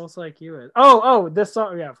know what Girls Like You is. Oh, this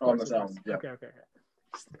song. Yeah, of course. On this album. Yeah. Okay.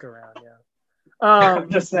 Stick around. Yeah. I'm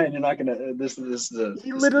just saying, you're not gonna. This is.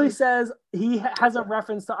 He literally says he has a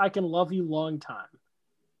reference to "I Can Love You Long Time."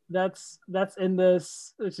 That's in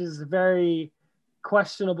this, which is very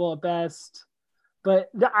questionable at best. But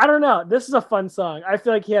I don't know. This is a fun song. I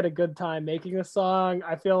feel like he had a good time making the song.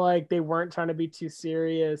 I feel like they weren't trying to be too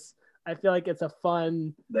serious. I feel like it's a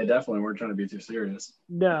fun. They definitely weren't trying to be too serious.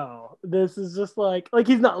 No, this is just like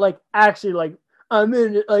he's not like actually like I'm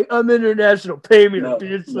international. Pay me,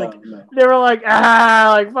 bitch. No. They were like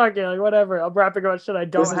like fuck it, like whatever. I'm rapping about shit I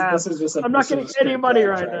don't have. I'm not getting any money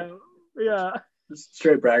right now. Yeah.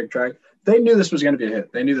 Straight brag track. They knew this was going to be a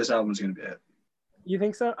hit. They knew this album was going to be a hit. You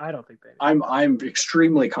think so? I don't think they did. I'm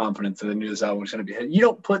extremely confident that they knew this album was going to be a hit. You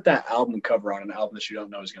don't put that album cover on an album that you don't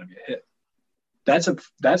know is going to be a hit. That's a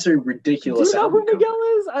ridiculous. Do you know album who Miguel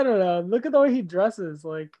cover. is? I don't know. Look at the way he dresses.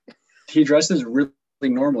 Like he dresses really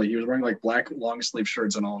normally. He was wearing like black long sleeve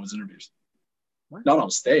shirts in all of his interviews. What? Not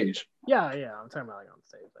on stage. Yeah. I'm talking about like on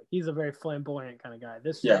stage. Like he's a very flamboyant kind of guy.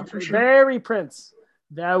 This for sure. Very Prince.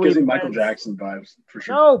 Gives me Michael Jackson vibes for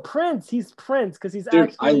sure. No, Prince. He's Prince because he's Dude,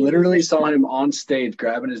 actually. I literally saw him on stage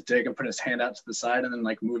grabbing his dick and putting his hand out to the side and then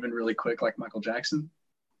like moving really quick like Michael Jackson.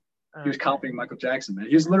 He was copying Michael Jackson, man.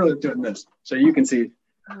 He was literally doing this. So you can see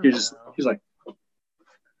he's like.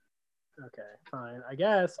 Okay, fine. I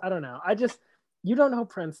guess. I don't know. You don't know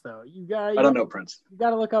Prince though. I don't know Prince. You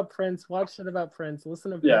gotta look up Prince, watch shit about Prince,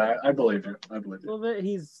 listen to Yeah, I believe you. I believe you. A little bit.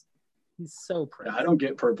 He's so Prince. Yeah, I don't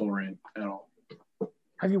get Purple Rain at all.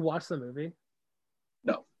 Have you watched the movie?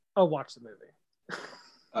 No. Oh, watch the movie.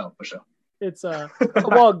 Oh, for sure. It's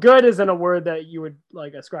well, good isn't a word that you would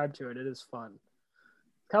like ascribe to it. It is fun.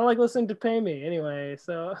 Kind of like listening to Pay Me anyway.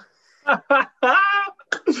 So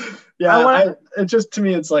yeah, it just to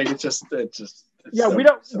me it's like it's just yeah, so, we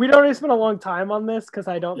don't need to spend a long time on this because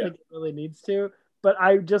I don't think it really needs to. But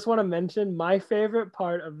I just want to mention my favorite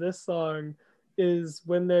part of this song is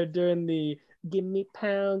when they're doing the give me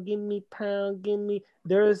pound, give me pound, give me.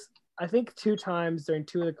 There's I think 2 times during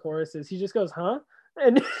 2 of the choruses he just goes, huh?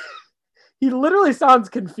 And he literally sounds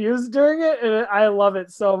confused during it, and I love it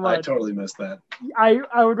so much. I totally missed that. I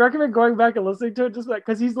would recommend going back and listening to it just like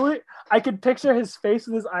because he's literally, I could picture his face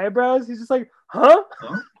with his eyebrows. He's just like, huh?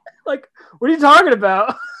 Like, what are you talking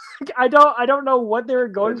about? I don't know what they were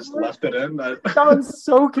going just for. Left it in. He sounds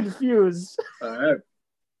so confused. All right.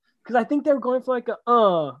 Because I think they were going for like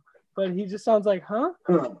a but he just sounds like huh?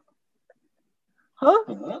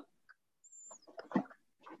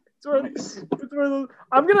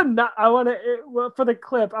 I'm gonna not. I want to for the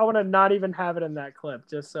clip. I want to not even have it in that clip,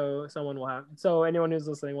 just so someone will have. So anyone who's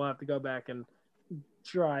listening will have to go back and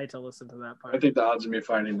try to listen to that part. I think the odds of me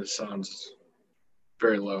finding this sounds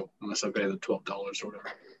very low unless I pay the $12 or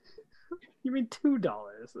whatever. You mean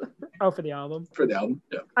 $2? Oh, for the album? For the album,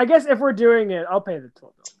 yeah. I guess if we're doing it, I'll pay the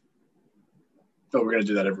 $12. So we're gonna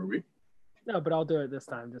do that every week. No, but I'll do it this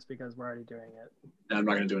time just because we're already doing it. No, I'm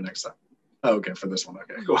not gonna do it next time. Oh, okay, for this one.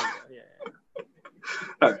 Okay, cool. Yeah.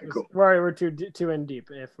 All right, cool. We're too in deep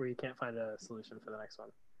if we can't find a solution for the next one.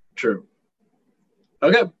 True.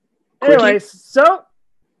 Okay. Anyways, so you want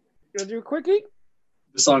to do a quickie?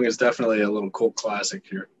 This song is definitely a little cult classic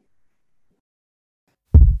here.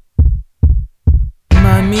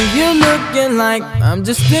 Mommy, you're looking like I'm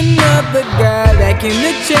just another guy that came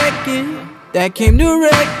to check it, that came to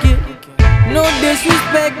wreck it. No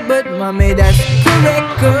disrespect, but mommy, that's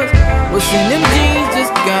correct. Cause what's in them jeans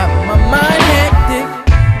just got my mind hectic.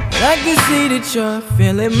 And I can see that you're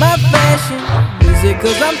feeling my fashion. Is it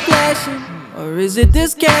cause I'm flashing? Or is it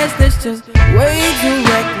this cash that's just way too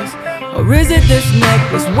reckless? Or is it this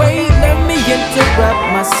necklace? Wait, let me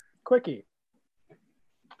interrupt my quickie.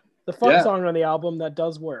 The fuck song on the album that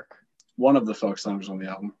does work. One of the folk songs on the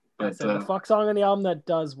album. But the fuck song on the album that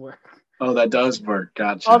does work. Oh, that does work.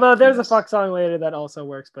 Gotcha. Although there's a fuck song later that also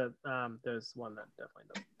works, but there's one that definitely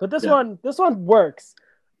does. But this one works.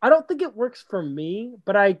 I don't think it works for me,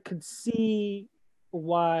 but I could see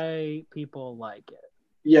why people like it.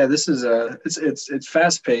 Yeah, this is it's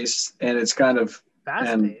fast paced and it's kind of Fast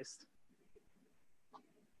and paced.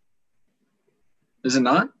 is it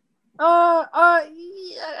not? Yeah,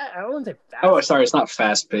 I wouldn't say fast. Oh, sorry, it's not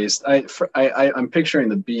fast paced. I'm picturing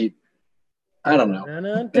the beat. I don't know.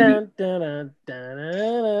 Maybe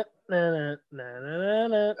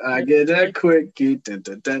I get a quickie. Dun,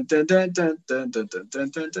 dun, dun, dun, dun, dun, dun, dun, dun, dun,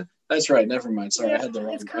 dun, dun. That's right. Never mind. Sorry, Yeah, I had the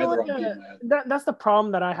it's wrong. I kind had of the like wrong beat in my head. that's the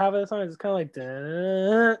problem that I have with the song. It's kind of like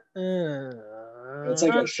It's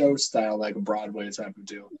like a show style, like a Broadway type of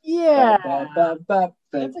deal. yeah. Ba, ba, ba, ba,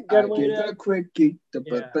 That's a I good way get to. a quickie. Da,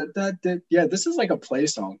 Yeah. ba, ba, da, da. Yeah, this is like a play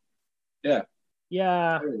song. Yeah.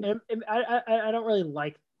 Yeah, Totally. and I don't really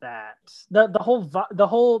like that. The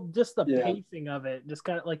whole just the Yeah. pacing of it, just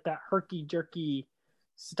kind of like that herky jerky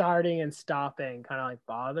starting and stopping, kind of like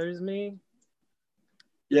bothers me.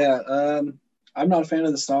 Yeah. I'm not a fan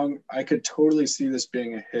of the song. I could totally see this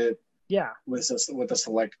being a hit Yeah, with a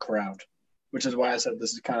select crowd, which is why I Yeah. said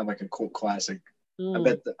this is kind of like a cult classic. I Mm,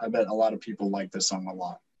 bet a lot of people like this song a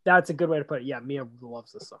lot. that's a good way to put it. Yeah, Mia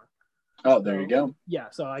loves this song. Oh, there you go. Yeah,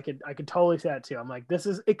 so I could totally say that too. I'm like, this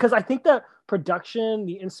is because I think the production,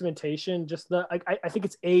 the instrumentation, just I think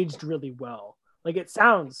it's aged really well. Like it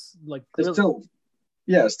sounds like It really,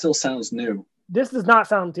 still sounds new. this does not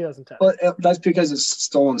sound 2010. But that's because it's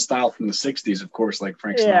stolen style from the '60s, of course, like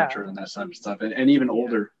Frank Yeah. Sinatra and that type of stuff, and even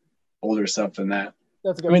Yeah. older stuff than that.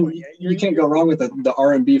 That's a good I mean, point. Yeah, you can't go wrong with the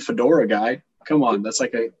R&B fedora guy. Come on, that's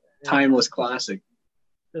like a timeless classic.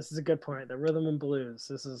 This is a good point. The rhythm and blues.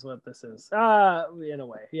 This is what this is. In a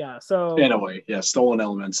way, yeah. So In a way, yeah, stolen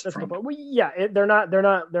elements that's a good from. point. Well, yeah, they're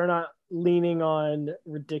not leaning on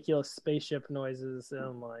ridiculous spaceship noises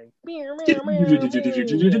and like. Like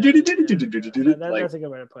That's a good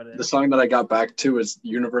way to put it. the song that I got back to is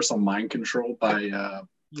 "Universal Mind Control" by Common.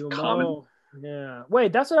 UMO. Yeah.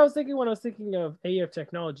 Wait, that's what I was thinking when I was thinking of AO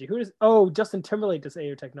Technology. Who does? Oh, Justin Timberlake does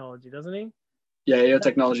AO Technology, doesn't he? Yeah, AO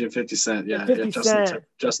Technology and 50 Cent. Yeah, 50 Cent.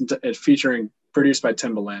 It featuring produced by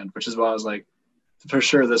Timbaland, which is why I was like, for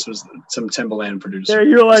sure this was some Timbaland producer. There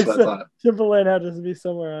you like That's what I thought. Timberland had to be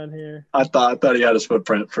somewhere on here. I thought he had his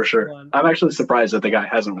footprint for sure. Hold on. I'm actually surprised that the guy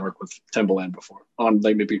hasn't worked with Timbaland before on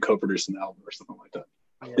like maybe co-producing the album or something like that.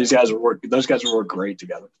 Yeah. Those guys would work great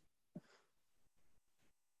together.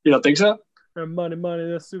 You don't think so? Money,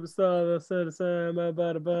 that's superstar.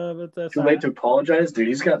 That's Too late to apologize, dude.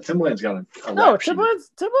 Timbaland's got a No, rap sheet.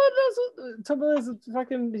 Timbaland's a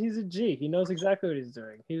fucking. He's a G. He knows exactly what he's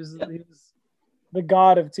doing. He was the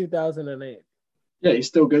god of 2008. Yeah, he's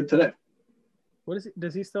still good today. What is he?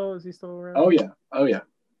 Is he still around? Oh yeah. Oh,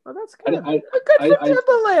 that's good. I- Good for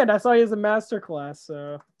Timbaland. I saw he has a master class.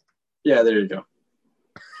 So Yeah, there you go.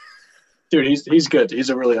 Dude, he's good. He's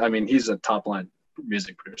a top line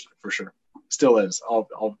music producer for sure. Still is. All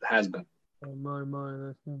has been. oh, money.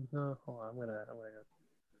 Hold on, I'm gonna.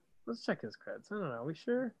 Let's check his creds. I don't know. Are we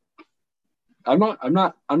sure? I'm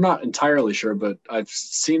not entirely sure, but I've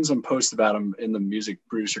seen some posts about him in the music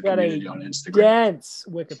producer Got community a on Instagram. dense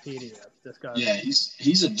Wikipedia. This guy. Yeah,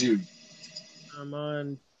 he's a dude. I'm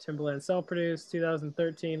on Timbaland self-produced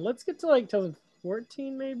 2013. Let's get to like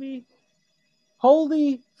 2014 maybe.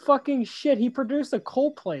 Holy fucking shit! He produced a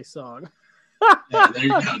Coldplay song. Yeah, there you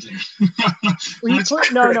go, dude. That's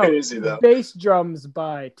crazy, though. Bass drums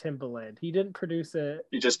by Timbaland. He didn't produce it.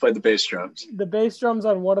 He just played the bass drums. The bass drums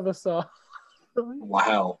on one of the songs.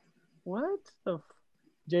 Wow. What?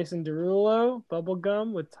 Jason Derulo,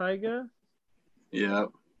 Bubblegum with Tyga. Yeah.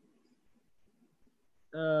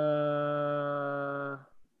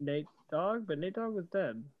 Nate Dogg, but Nate Dogg was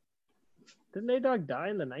dead. Didn't Nate Dogg die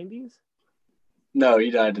in the 90s? No,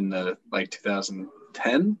 he died in the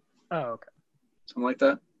 2010, Oh, okay. something like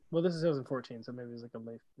that. Well, this is 2014, so maybe it was like a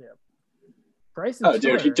late. Yeah. Bryson. Oh,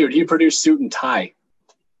 dude, he produced Suit and Tie.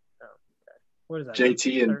 What is that?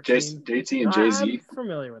 JT and 13? JT and Jay Z. I'm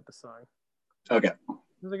familiar with the song. Okay.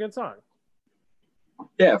 It was a good song.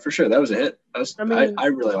 Yeah, for sure. That was a hit. I I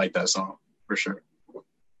really like that song for sure.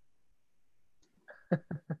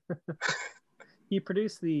 He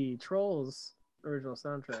produced the Trolls original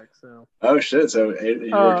soundtrack, so. Oh shit! So he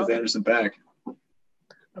worked with Anderson .Paak.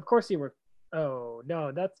 Of course he worked. Oh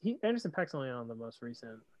no, Anderson .Paak's only on the most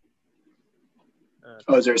recent.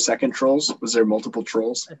 Oh, is there a second Trolls? Was there multiple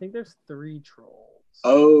Trolls? I think there's 3 Trolls.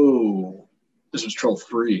 Oh, this was Troll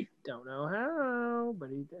 3. Don't know how, but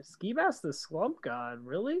Ski Mask the Slump God,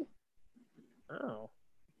 really? Oh,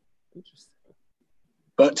 interesting.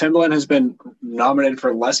 But Timbaland has been nominated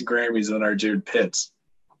for less Grammys than our dude Pitts.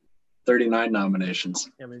 39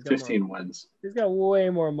 nominations, Yeah, but 15 wins. He's got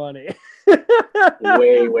way more money.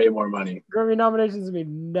 Way more money. Grammy nominations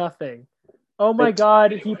mean nothing. Oh my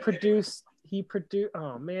God, he produced he produced.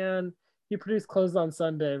 Oh man, he produced "Closed on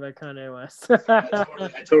Sunday" by Kanye West.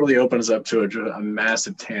 It totally opens up to a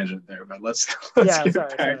massive tangent there, but let's Yeah, get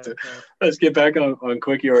sorry. let's get back on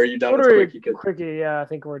quickie. Or are you done What with are we? quickie? 'Cause Quickie, yeah, I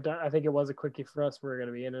think we're done. I think it was a quickie for us. We're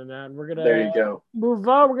gonna be in and out. And we're gonna there you go. move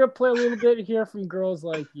on. We're gonna play a little bit here from Girls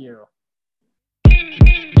Like You.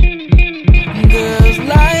 Girls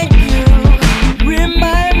like you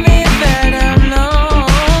remind me that I'm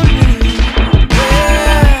lonely.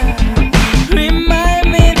 Yeah. Remind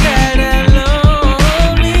me that I'm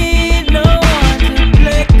lonely. No one to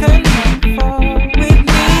play connect for with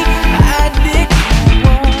me. Addict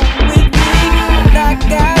war with me. And I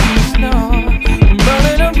got the snow. I'm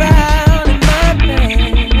rolling around in my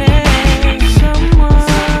bed. Someone,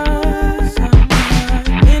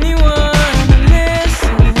 anyone to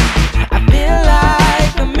listen. I feel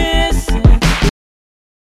like I'm missing.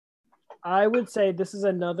 I would say this is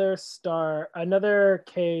another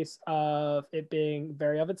case of it being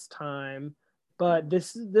very of its time, but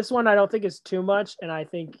this one I don't think is too much, and I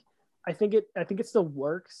think it still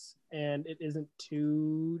works, and it isn't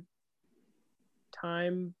too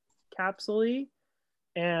time capsule-y,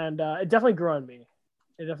 and it definitely grew on me.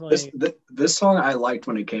 It definitely. This song I liked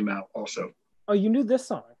when it came out. Also, Oh, you knew this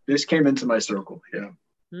song? this came into my circle. Yeah.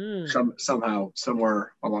 Hmm. Somehow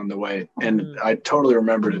somewhere along the way, and I totally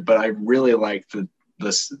remembered it, but I really liked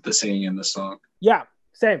the singing in the song. Yeah,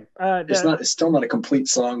 same. It's still not a complete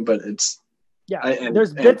song, but it's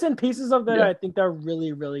There's bits and pieces of that yeah. I think they're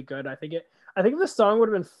really, really good. I think if the song would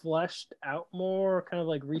have been fleshed out more, kind of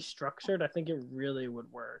like restructured, I think it really would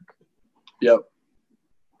work. Yep.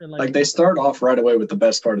 And Like they start off right away with the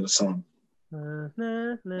best part of the song.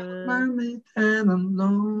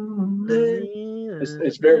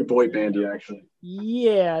 It's very boy bandy, actually.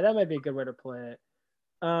 Yeah, that might be a good way to play it.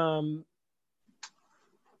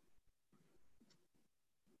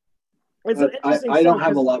 It's an interesting I don't song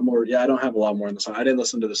have a 'cause- lot more. Yeah, I don't have a lot more in the song. I didn't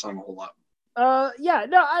listen to the song a whole lot. I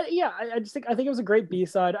just think it was a great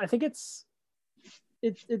B-side. I think it's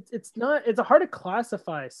a hard to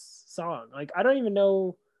classify song. Like I don't even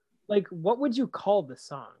know, like what would you call this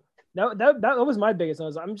song? That was my biggest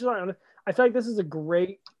notice. I'm just honest. I feel like this is a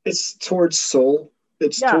great. It's towards soul.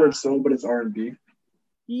 Towards soul, but it's R&B.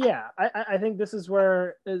 Yeah, I think this is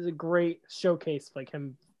where is a great showcase, like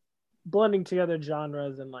him blending together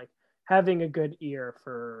genres and like having a good ear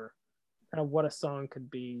for kind of what a song could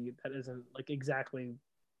be that isn't like exactly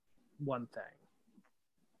one thing.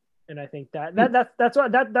 And I think that's one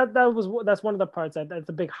of the parts that's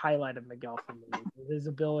a big highlight of Miguel for me, his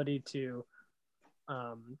ability to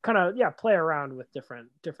kind of play around with different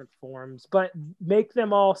forms, but make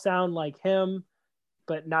them all sound like him,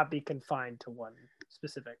 but not be confined to one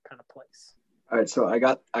specific kind of place. All right, so I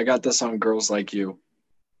got this on Girls Like You.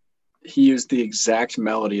 He used the exact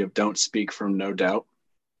melody of Don't Speak from No Doubt.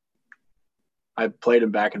 I played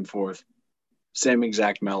him back and forth. Same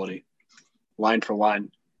exact melody, line for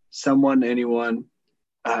line. Someone, anyone.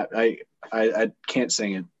 I can't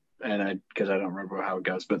sing it, and because I don't remember how it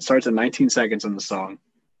goes, but it starts at 19 seconds in the song.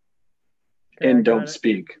 Okay, and don't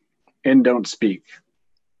speak. And don't speak.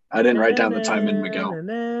 I didn't write down the time in Miguel.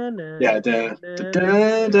 Yeah.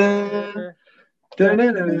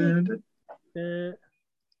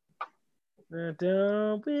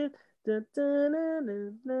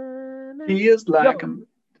 He is like him.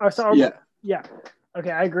 Oh, sorry. Yeah. Yeah.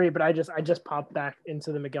 Okay, I agree, but I just popped back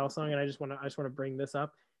into the Miguel song, and I just want to bring this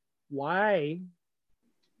up. Why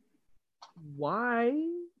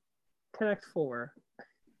Connect 4?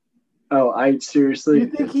 Oh, I seriously. You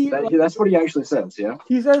think that's what he actually says. Yeah.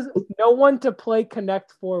 He says no one to play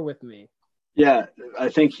Connect 4 with me. Yeah, I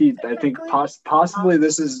think possibly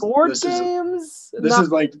this is board games. This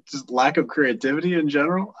is like just lack of creativity in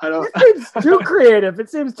general. I don't. It seems too creative. It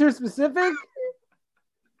seems too specific.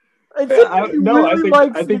 I think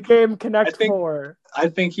the game Connect 4. I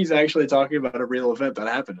think he's actually talking about a real event that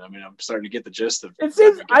happened. I mean, I'm starting to get the gist of it. It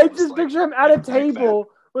seems. I just picture him at a table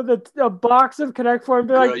with a box of Connect 4 and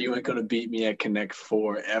be like, "You ain't gonna beat me at Connect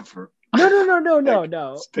 4 ever."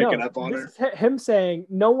 No. Picking up on this is him saying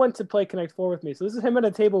no one to play Connect 4 with me. So this is him at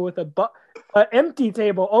a table with an empty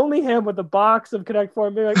table, only him with a box of Connect 4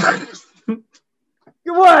 and being like,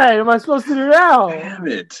 what am I supposed to do now? Damn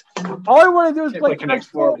it. All I want to do is play Connect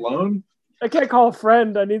 4 alone. I can't call a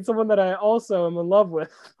friend. I need someone that I also am in love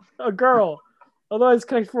with. A girl. Otherwise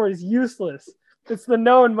Connect 4 is useless. It's the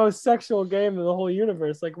known most sexual game in the whole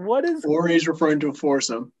universe. Like what is... Or he's referring to a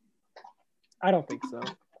foursome. I don't think so.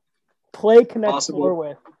 Play Connect 4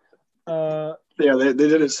 with. Yeah, they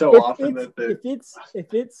did it so often that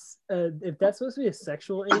if that's supposed to be a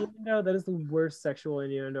sexual innuendo, that is the worst sexual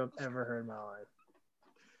innuendo I've ever heard in my life.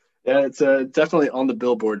 Yeah, it's definitely on the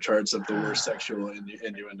Billboard charts of the worst sexual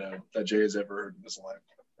innuendo that Jay has ever heard in his life.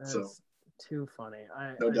 That's So too funny.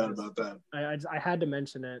 no doubt about that. I had to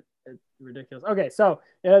mention it. It's ridiculous. Okay, so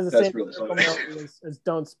it has the That's same really funny. melody as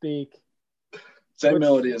 "Don't Speak." Same which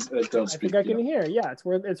melody as Don't I Speak. think I can hear. Yeah, it's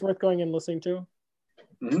worth going and listening to.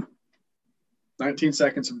 19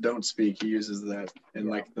 seconds of Don't Speak. He uses that in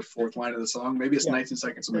like the fourth line of the song. Maybe it's 19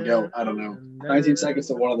 seconds of Miguel. I don't know. 19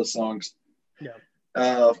 seconds of one of the songs. Yeah.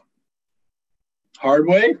 Hard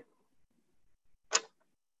Way.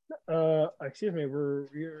 Excuse me.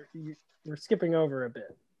 We're skipping over a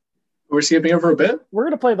bit. We're skipping over a bit. We're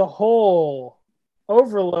gonna play the whole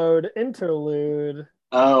Overload interlude.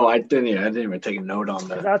 Oh, I didn't even take a note on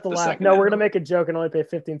that. Without the laugh. No, we're gonna make a joke and only play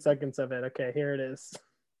 15 seconds of it. Okay, here it is.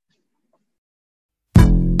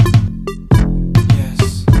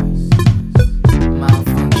 Yes.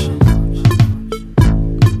 Malfunction.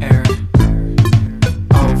 Error.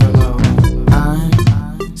 Overload. I'm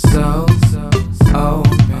so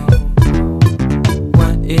open.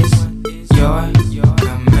 What is your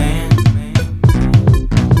command?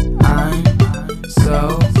 I'm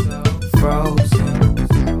so frozen.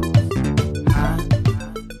 I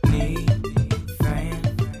need fan.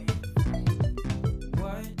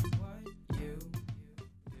 What you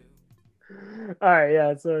do? All right,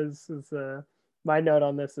 yeah. So it's my note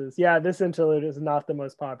on this is this interlude is not the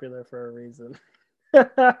most popular for a reason.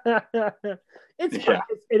 It's fun.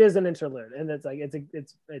 It is an interlude, and it's like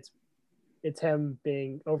it's him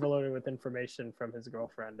being overloaded with information from his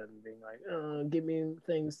girlfriend and being like, "Oh, give me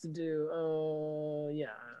things to do." Oh, yeah.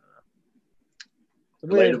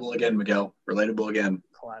 Relatable again, Miguel. Relatable again.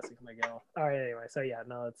 Classic Miguel. All right. Anyway, so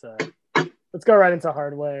let's go right into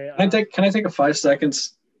Hard Way. Can I take a 5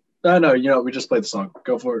 seconds? No. You know, we just played the song.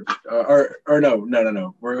 Go for it. Or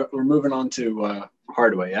no. We're moving on to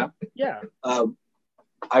Hard Way. Yeah. Yeah.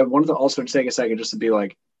 I wanted to also take a second just to be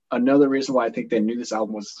like, another reason why I think they knew this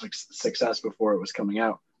album was a success before it was coming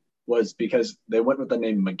out was because they went with the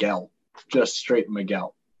name Miguel, just straight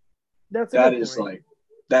Miguel. That is like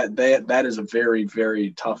that is a very,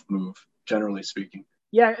 very tough move, generally speaking.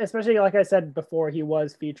 Yeah, especially like I said before, he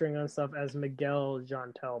was featuring on stuff as Miguel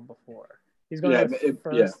Jantel before. He's going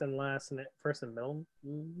first and last and first and middle.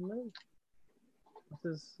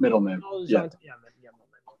 Middleman. Yeah.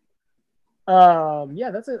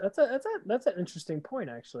 That's an interesting point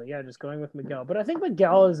actually. Yeah, just going with Miguel, but I think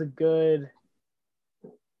Miguel is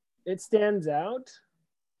it stands out.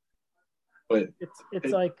 But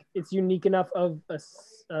it's unique enough of a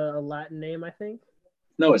Latin name, I think.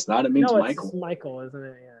 No, it's not. It means Michael. It's Michael, isn't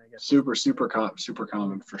it? Yeah, I guess. Super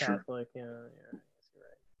common for Catholic, sure.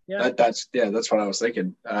 Yeah. That's what I was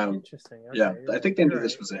thinking. Interesting. Okay, yeah, I think they knew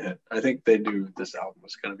this was a hit. I think they knew this album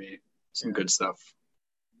was going to be some good stuff.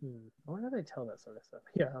 Why do they tell that sort of stuff?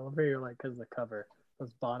 Yeah, I love how you're like, because the cover,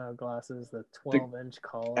 those Bono glasses, the 12-inch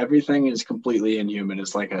collar. Everything is completely inhuman.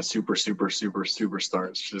 It's like a super star.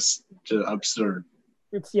 It's just absurd.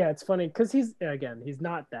 It's funny because he's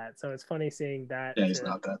not that. So it's funny seeing that. Yeah, he's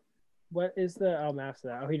not that. What is the album after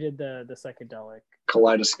that? Oh, he did the psychedelic.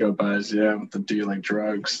 Kaleidoscope Eyes, with the Do You Like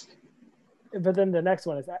Drugs? But then the next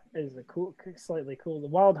one is a cool, slightly cool. The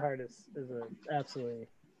Wild Heart is absolutely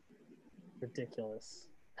ridiculous.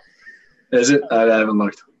 Is it? I haven't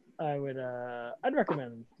looked. I'd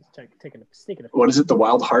recommend sneaking a. What is it? The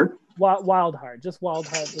Wild Heart? Wild Heart, just Wild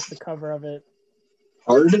Heart, just the cover of it.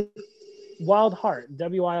 Hard. Wild Heart,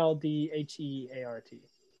 WILDHEART.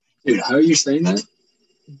 Dude, how are you saying that?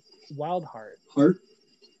 Wild Heart. Heart.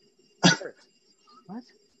 What?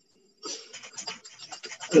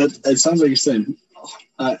 It sounds like you're saying. No,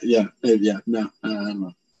 I don't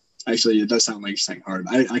know. Actually, it does sound like you're saying hard.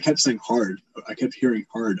 I kept saying hard. I kept hearing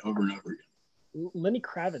hard over and over again. Lenny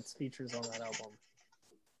Kravitz features on that album.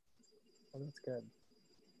 Oh, that's good.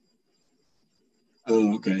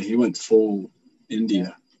 Oh, okay. He went full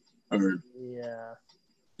India.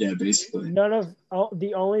 Yeah, basically.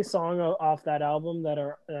 The only song off that album that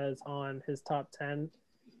is on his top 10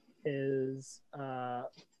 is a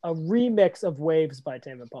remix of Waves by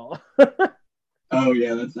Tame Impala. Oh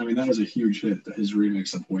yeah, that was a huge hit. His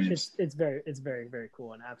remix of Waves. It's very, very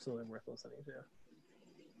cool and absolutely worth listening to.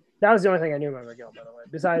 That was the only thing I knew about Miguel, by the way.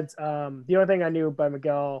 Besides, the only thing I knew by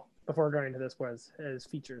Miguel before going into this was his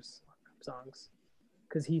features songs,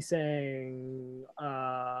 because he sang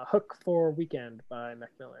 "Hook for Weekend" by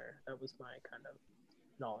Mac Miller. That was my kind of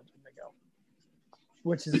knowledge of Miguel,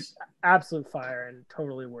 which is absolute fire and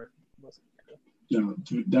totally worth listening to. No,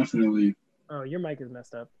 definitely. Oh, your mic is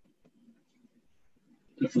messed up.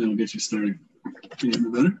 Definitely will get you started. Can you hear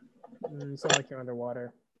me better? You sound like you're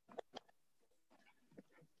underwater.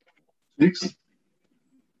 Thanks.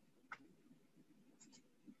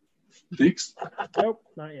 Thanks. Nope,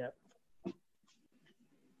 not yet.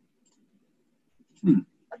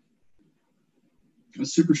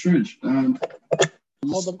 That's super strange. Hold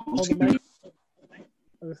the mic.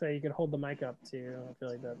 I was gonna say you can hold the mic up too. I feel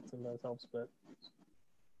like that sometimes helps, but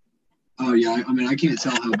Oh yeah, I mean I can't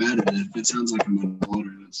tell how bad it is. It sounds like I'm underwater.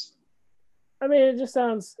 I mean it just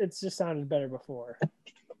sounded better before.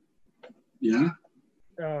 Yeah.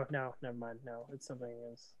 Oh no, never mind. No, it's something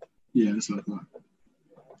else. Yeah, that's what I thought.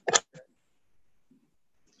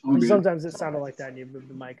 Oh, Sometimes it sounded like that, and you move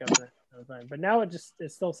the mic up the time. But now it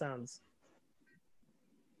still sounds.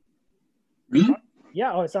 Really?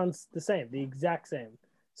 Yeah. Oh, it sounds the same, the exact same.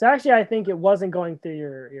 So actually, I think it wasn't going through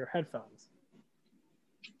your headphones.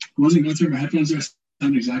 It wasn't going through my headphones. It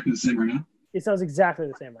sound exactly the same right now. It sounds exactly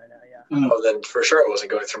the same right now. Yeah. Oh, then for sure it wasn't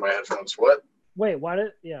going through my headphones. What? Wait, why do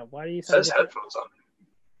you It sound says different? headphones on.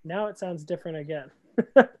 Now it sounds different again.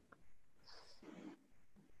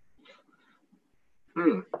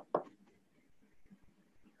 You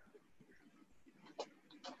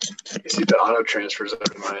see the auto transfers up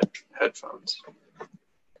in my headphones.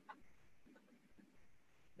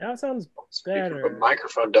 Now it sounds Speaker, better. but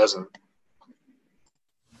microphone doesn't.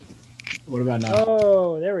 What about now?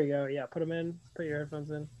 Oh, there we go. Yeah, put them in. Put your headphones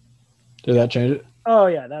in. Did that change it? Oh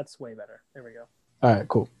yeah, that's way better. There we go. All right,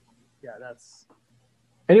 cool. Yeah, that's.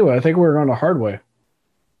 Anyway, I think we're going the hard way.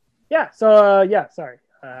 Yeah. So yeah, sorry.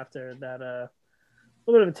 After that, a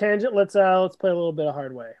little bit of a tangent. Let's play a little bit of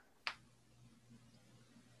hard way.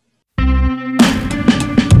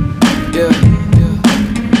 Yeah.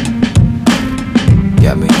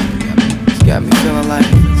 Got me feeling like,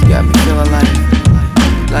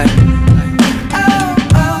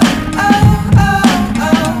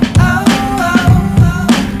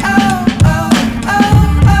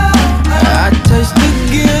 I taste the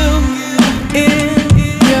guilt in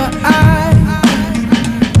your eyes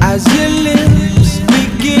as your lips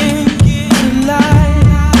begin to lie,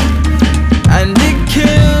 and it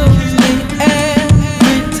kills me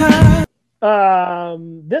every time.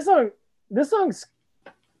 This song's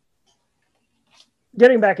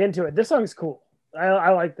getting back into it. This song's cool. I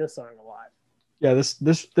like this song a lot. Yeah, this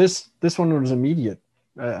one was immediate.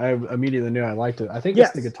 I immediately knew I liked it. I think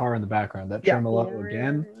it's the guitar in the background, that tremolo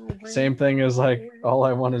again. Same thing as like All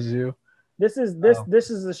I Want Is You. This is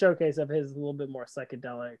the showcase of his a little bit more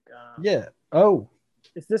psychedelic. Yeah. Oh.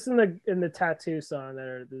 Is this in the Tattoo song that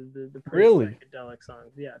are the pretty Really psychedelic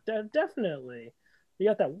songs? Yeah, definitely. You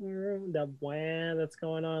got that wham that's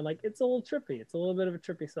going on. Like it's a little trippy. It's a little bit of a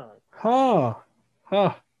trippy song. Huh.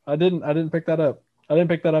 I didn't pick that up. I didn't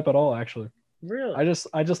pick that up at all, actually. Really?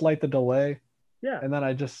 I just liked the delay. Yeah. And then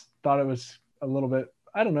I just thought it was a little bit.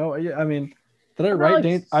 I don't know. I mean, did I Well,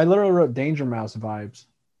 write? I literally wrote Danger Mouse vibes.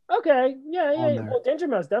 Okay. Yeah. Well, Danger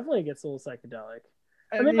Mouse definitely gets a little psychedelic.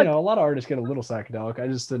 I mean, a lot of artists get a little psychedelic. I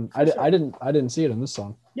just didn't. I didn't see it in this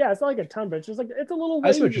song. Yeah, it's not like a ton, but it's just like it's a little.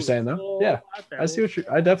 I see what you're saying, though. Yeah, I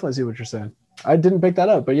definitely see what you're saying. I didn't pick that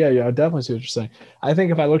up, but yeah, I definitely see what you're saying. I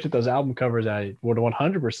think if I looked at those album covers, I would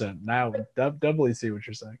 100% now definitely see what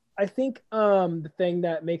you're saying. I think the thing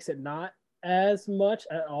that makes it not as much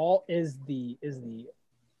at all is the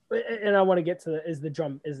and I want to get to the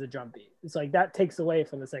drum beat. It's like that takes away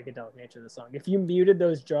from the psychedelic nature of the song. If you muted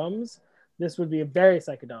those drums, this would be a very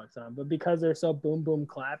psychedelic song, but because they're so boom boom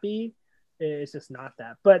clappy, it's just not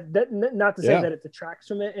that. But not to say that it detracts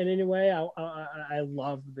from it in any way. I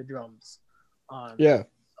love the drums on the song.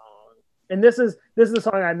 And this is the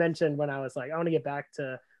song I mentioned when I was like, I want to get back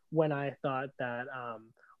to when I thought that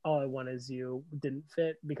All I Want Is You didn't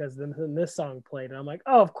fit, because then this song played and I'm like,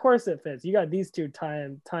 oh, of course it fits. You got these two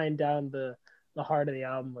tying down the heart of the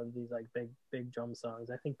album with these like big drum songs.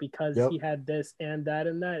 I think because he had this and that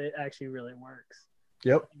and that, it actually really works.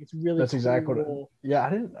 Yep, it's really that's exactly what.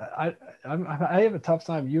 I have a tough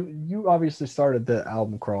time. You obviously started the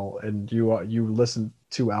album crawl and you listened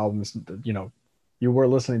to albums. You were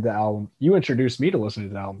listening to the album. You introduced me to listening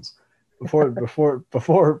to the albums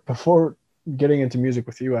before getting into music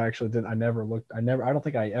with you. I actually didn't. I don't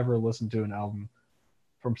think I ever listened to an album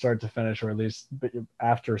from start to finish, or at least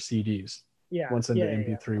after CDs. Yeah. Once in the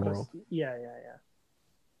MP3 world. Yeah.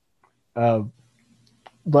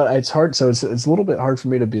 But it's hard. So it's a little bit hard for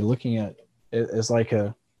me to be looking at it as like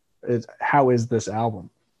how is this album?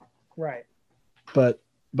 Right. But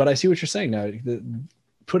I see what you're saying now.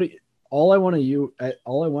 All I Want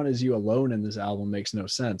Is You alone in this album makes no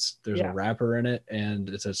sense. There's a rapper in it and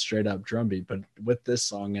it's a straight up drum beat, but with this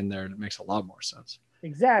song in there, it makes a lot more sense.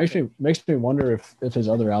 Exactly. Makes me wonder if his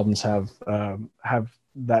other albums have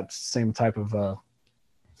that same type of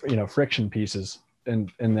friction pieces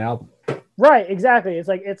in the album. Right, exactly. It's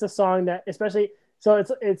like it's a song that, especially So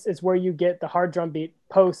it's where you get the hard drum beat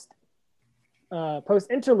post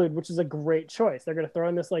interlude, which is a great choice. They're gonna throw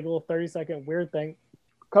in this like little 30-second weird thing,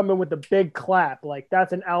 come in with the big clap. Like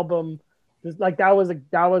that's an album. Like that was a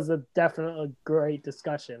definitely great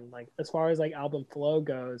discussion. Like as far as like album flow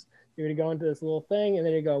goes, you're gonna go into this little thing and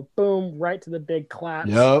then you go boom right to the big claps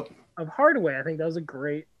of Hardaway. I think that was a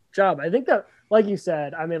great job. I think that, like you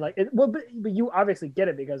said, I mean, like it. Well, but you obviously get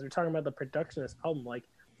it because we're talking about the production of this album. Like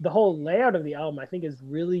the whole layout of the album, I think, is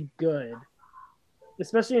really good,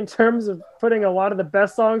 especially in terms of putting a lot of the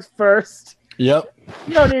best songs first. Yep.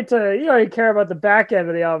 You don't even care about the back end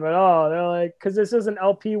of the album at all. They're like, because this is an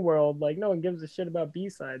LP world. Like no one gives a shit about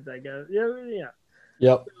B-sides, I guess. Yeah.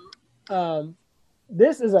 Yep.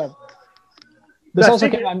 This also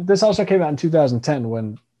came out in 2010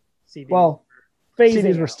 when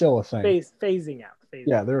CDs were still a thing. Phasing out.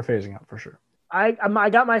 Yeah, they were phasing out for sure. I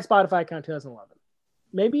got my Spotify account 2011,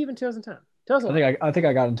 maybe even 2010. I think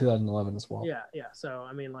I got in 2011 as well. Yeah. So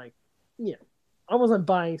I mean, like, yeah, I wasn't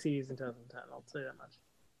buying CDs in 2010. I'll say that much.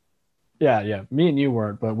 Yeah. Me and you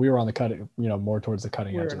weren't, but we were on the cutting, more towards the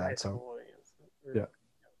cutting edge of that. So yeah.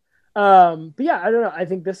 But yeah, I don't know. I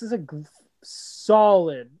think this is a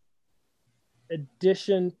solid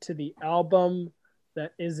addition to the album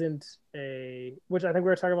that isn't which I think we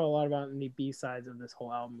were talking about a lot about in the B-sides of this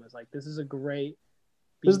whole album, is like, this is a great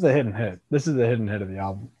this is the hidden hit. This is the hidden hit of the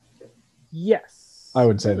album. Yes. I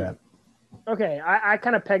would say that. Okay. I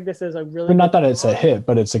kind of peg this as a really not that it's a hit,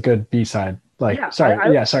 but it's a good B-side. Like,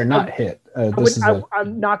 hit.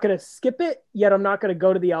 I'm not going to skip it, yet I'm not going to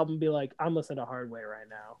go to the album and be like, I'm listening to Hardway right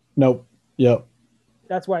now. Nope. Yep.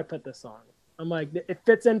 That's why I put this song. I'm like, it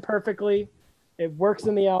fits in perfectly. It works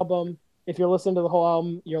in the album. If you're listening to the whole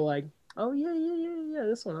album, you're like, oh, yeah,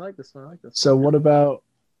 this one. I like this one. So what about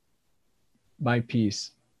My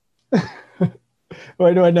Piece? Wait,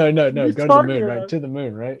 no. Go to the moon, right? To the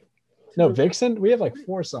moon, right? No, Vixen? We have like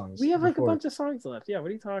 4 songs. We have like a bunch of songs left. Yeah, what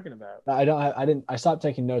are you talking about? I stopped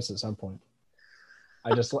taking notes at some point. I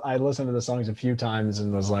listened to the songs a few times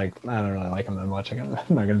and was like, I don't really like them that much. I'm not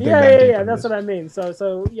gonna dig that deep. Yeah, that's what I mean.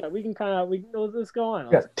 So yeah, we can let's go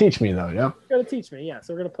on. Yeah, teach me though. Yeah, you're gonna teach me. Yeah,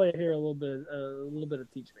 so we're gonna play here a little bit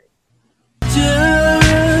of Teach Me.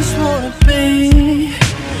 Just wanna be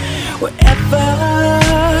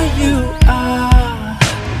wherever you are.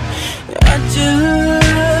 I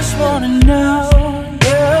just wanna know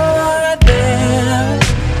you're there.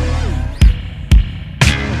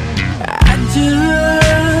 I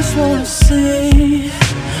just wanna see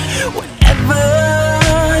whatever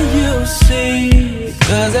you see,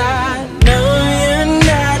 'cause I know you're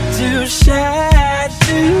not too shy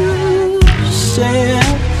to share.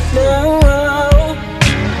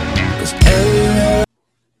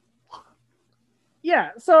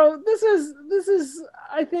 Yeah, so this is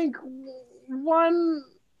I think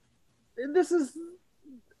this is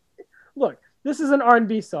an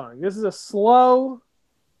R&B song. This is a slow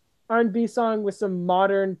R&B song with some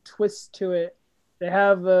modern twists to it. They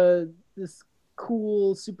have this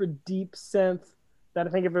cool, super deep synth that I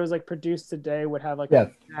think if it was like produced today would have like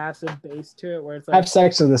a massive bass to it, where it's like, have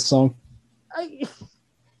sex with this song.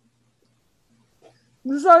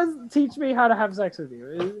 This song Teach Me How to Have Sex with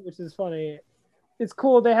You, which is funny. It's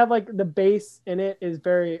cool. They have like the bass in it is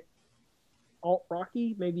very alt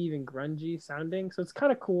rocky, maybe even grungy sounding. So it's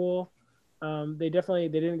kind of cool. They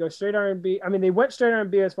didn't go straight R&B. I mean, they went straight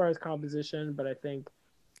R&B as far as composition, but I think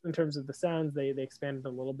in terms of the sounds, they expanded a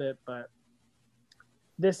little bit. But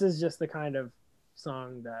this is just the kind of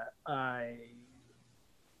song that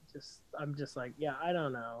I'm just like, yeah, I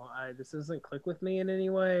don't know. This doesn't click with me in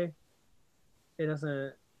any way. It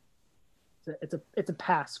doesn't. It's a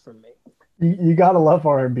pass from me. You gotta love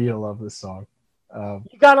R&B to love this song.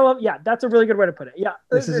 You gotta love. Yeah, that's a really good way to put it. Yeah,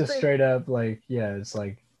 this is a straight up like, it's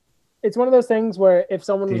like, it's one of those things where if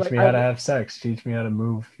someone was like, teach me how to have sex, teach me how to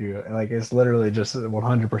move you. Like, it's literally just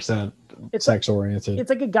 100% sex oriented. It's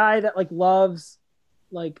like a guy that like loves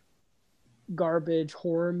like garbage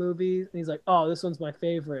horror movies, and he's like, oh, this one's my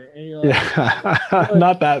favorite, and you're like,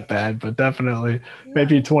 not that bad, but definitely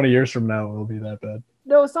maybe 20 years from now it'll be that bad.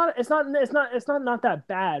 No, it's not that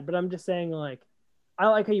bad, but I'm just saying, like, I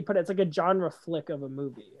like how you put it. It's like a genre flick of a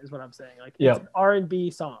movie is what I'm saying. Like, it's an R&B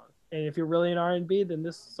song, and if you're really in R&B, then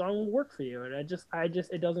this song will work for you. And it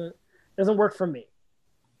doesn't work for me.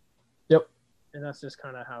 Yep. And that's just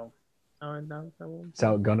kind of how it's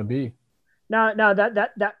how it's gonna be. Now the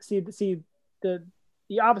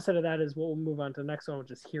opposite of that is what we'll move on to the next one, which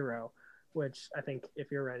is Hero, which I think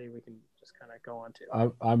if you're ready, we can just kind of go on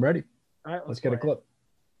to. I'm ready. All right, let's get a clip.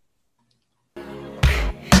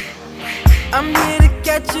 I'm here to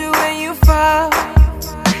catch you when you fall.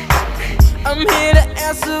 I'm here to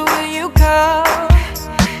answer when you call.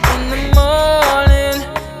 In the morning,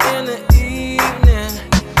 in the evening,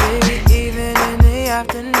 maybe even in the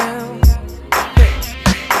afternoon. Hey.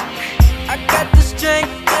 I got the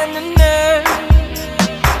strength and the nerve,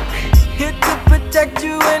 here to protect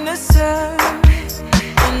you in the sun.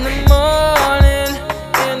 In the morning,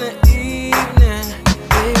 in the evening,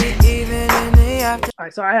 maybe even in the afternoon. All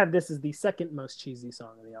right, so I have this as the second most cheesy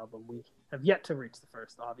song on the album. We have yet to reach the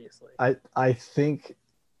first, obviously. I think,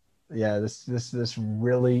 yeah, this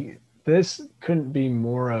really, this couldn't be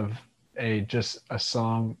more of just a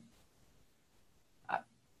song.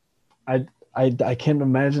 I can't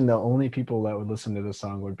imagine the only people that would listen to this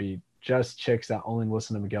song would be just chicks that only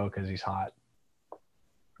listen to Miguel because he's hot.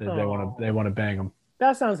 They want to bang him.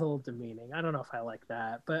 That sounds a little demeaning. I don't know if I like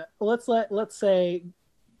that, but let's say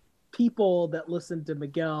people that listen to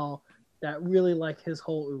Miguel that really like his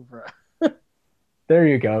whole oeuvre. There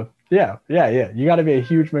you go. Yeah. You got to be a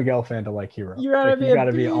huge Miguel fan to like Hero. You got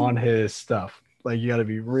to be on his stuff. Like, you got to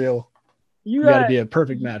be real. You got to be a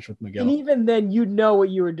perfect match with Miguel. And even then, you know what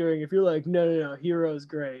you were doing if you're like, no, Hero's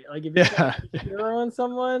great. Like, if you Hero on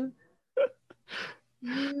someone,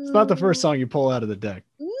 it's not the first song you pull out of the deck.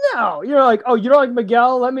 No, you're like, oh, you don't like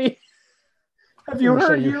Miguel? Let me. Have you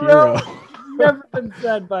heard Hero? Never been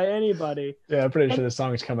said by anybody. Yeah, I'm pretty sure the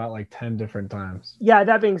song has come out like 10 different times. Yeah,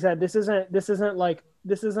 that being said, this isn't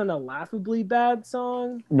a laughably bad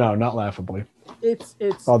song. No, not laughably. It's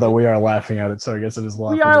although we are laughing at it, so I guess it is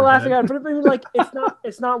laughably. We are laughing at it, but I mean, like,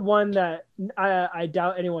 it's not one that I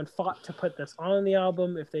doubt anyone fought to put this on the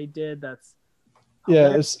album. If they did, that's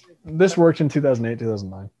this worked in 2008,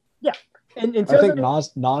 2009. Yeah, and I think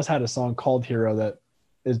Nas had a song called Hero that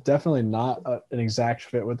is definitely not an exact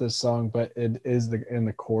fit with this song, but it is in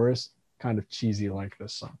the chorus kind of cheesy like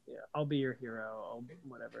this song. Yeah, I'll be your hero,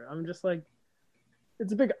 whatever. I'm just like,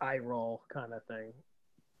 it's a big eye roll kind of thing.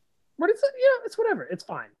 But it's whatever. It's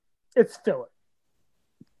fine. It's filler.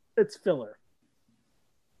 It's filler.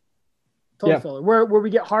 Total filler. Where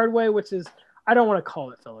we get Hardway, which is, I don't want to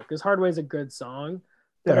call it filler because Hardway is a good song.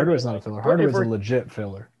 Yeah, Hardway's not a filler. Hardway's a legit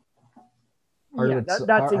filler.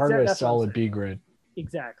 Hardway's solid B grade.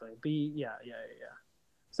 Exactly. Yeah.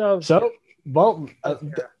 So well,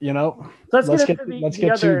 let's get to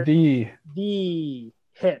the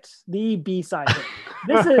hit, the B-side hit.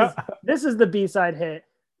 This is the B-side hit.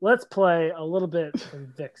 Let's play a little bit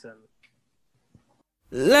from Vixen.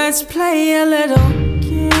 Let's play a little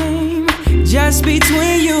game just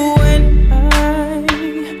between you and I.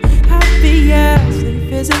 Obviously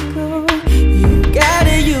physical, you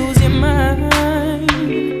gotta use your mind.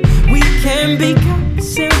 We can be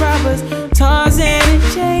cops and robbers, Tarzan and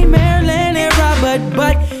Jane, Marilyn and Robert,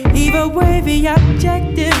 but either way the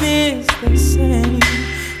objective is the same,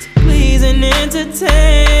 to please and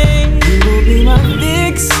entertain. You will be my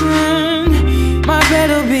vixen, my bed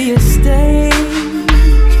will be a stage.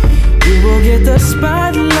 You will get the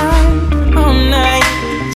spotlight all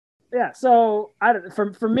night. Yeah, so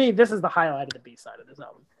for me, this is the highlight of the B-side of this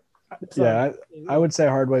album. I would say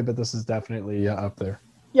Hardway, but this is definitely up there.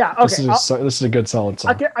 Yeah, okay. This is a good solid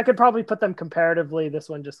song. I could probably put them comparatively. This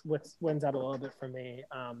one just wins out a little bit for me.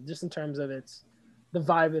 Just in terms of the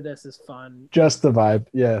vibe of this is fun. Just the vibe,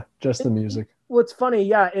 yeah. Just the music. What's funny,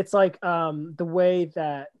 yeah, it's like the way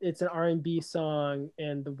that it's an R&B song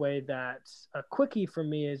and the way that a quickie for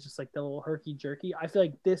me is just like the little herky jerky. I feel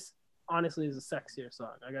like this honestly is a sexier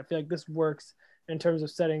song. Like, I feel like this works in terms of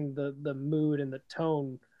setting the mood and the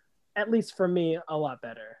tone, at least for me, a lot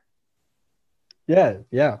better. Yeah.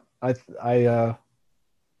 I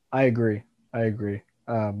agree.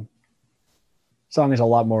 Song is a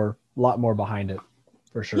lot more behind it,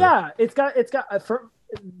 for sure. Yeah, it's got for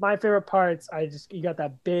my favorite parts. You got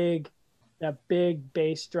that big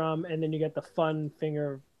bass drum, and then you get the fun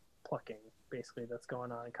finger plucking, basically, that's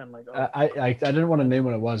going on. Kind of like I didn't want to name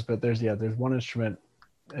what it was, but there's one instrument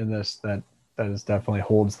in this that is definitely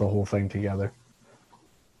holds the whole thing together.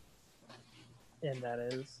 And that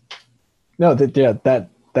is. No, that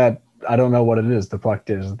I don't know what it is. The plucked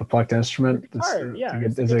instrument.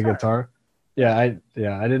 Is it a guitar? Yeah, I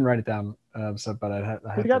didn't write it down. But I had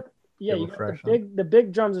to. Yeah, you got the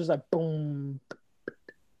big drums. There's like boom,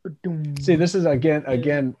 boom. See, this is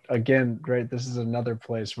again great. This is another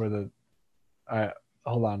place where the. All right,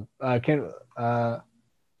 hold on. Can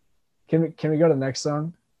we go to the next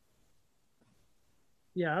song?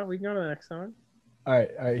 Yeah, we can go to the next song. All right.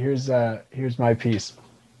 Here's my piece.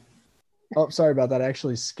 Oh, sorry about that. I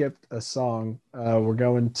actually skipped a song. We're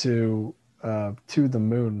going to the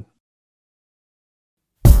Moon.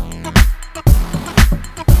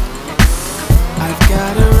 I've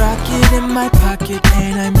got a rocket it in my pocket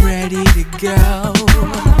and I'm ready to go.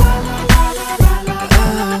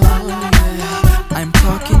 I'm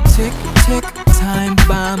talking tick, tick, time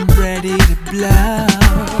bomb ready to blow.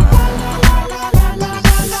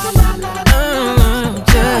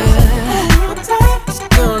 It's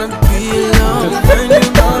gonna be long. When you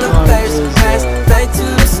wanna flash right to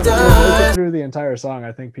the stars. Through the entire song,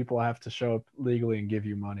 I think people have to show up legally and give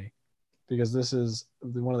you money, because this is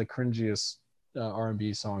one of the cringiest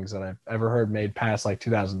R&B songs that I've ever heard made past like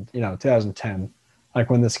 2010. Like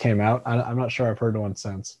when this came out, I'm not sure I've heard one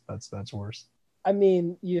since. That's worse. I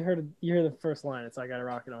mean, you heard the first line. It's like, I got a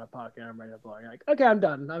rocket in my pocket. I'm ready to blow. You're like, okay, I'm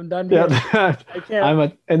done here. Yeah, I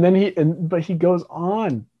can't. But he goes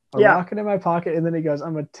on. Rocket in my pocket, and then he goes,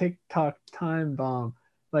 I'm a TikTok time bomb.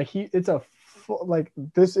 Like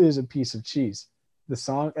this is a piece of cheese. The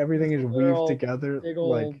song, everything is weaved together. Big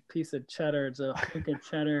old piece of cheddar. It's a hunk of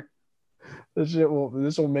cheddar. This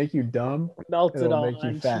will make you dumb. Melt it all. Make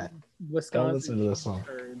you fat. Wisconsin. Don't listen to this song.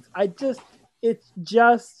 It's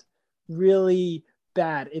just really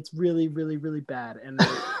bad. It's really, really, really bad. And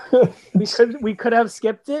we could have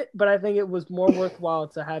skipped it, but I think it was more worthwhile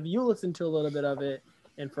to have you listen to a little bit of it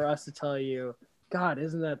and for us to tell you, God,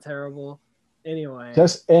 isn't that terrible? Anyway.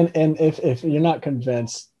 And if you're not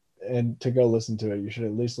convinced and to go listen to it, you should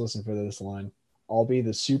at least listen for this line. I'll be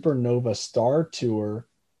the Supernova Star Tour.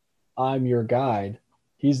 I'm your guide.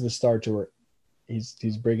 He's the Star Tour.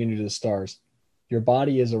 He's bringing you to the stars. Your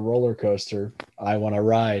body is a roller coaster. I want to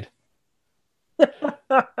ride.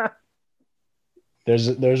 There's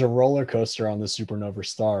a roller coaster on the Supernova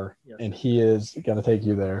Star, yes, and he is gonna take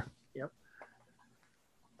you there. Yep.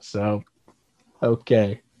 So,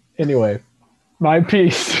 okay. Anyway, my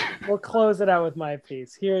piece. We'll close it out with my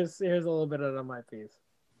piece. Here's a little bit of my piece.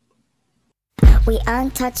 We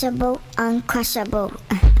untouchable, uncrushable.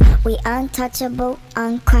 We untouchable,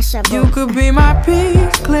 uncrushable. You could be my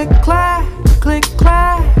piece. Click, clack, click,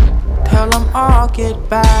 clack. Tell them all get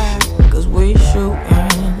back. Cause we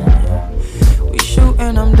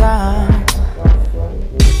shooting them down.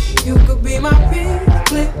 You could be my piece.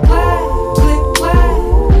 Click, clack, click, clack.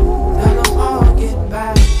 Tell them all get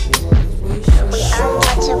back. We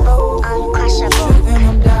untouchable, uncrushable. Shooting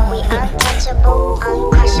them down. We untouchable,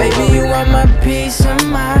 uncrushable. Baby, you are my peace of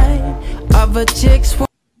mind. Other chicks.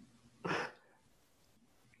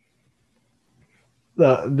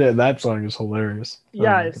 That song is hilarious.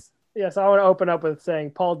 Yes, I want to open up with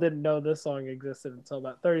saying Paul didn't know this song existed until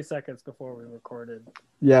about 30 seconds before we recorded.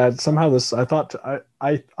 Yeah, somehow this, I thought,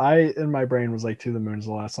 I in my brain was like To the Moon is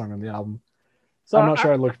the last song on the album. So I'm not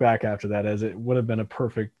sure I looked back after that, as it would have been a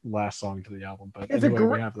perfect last song to the album. But it's anyway,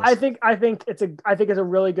 we have this. I think it's a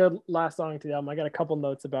really good last song to the album. I got a couple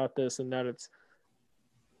notes about this, and that it's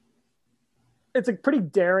a pretty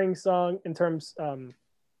daring song in terms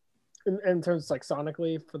in terms like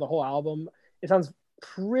sonically for the whole album. It sounds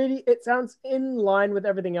in line with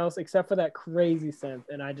everything else except for that crazy synth,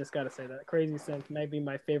 and I just gotta say that crazy synth might be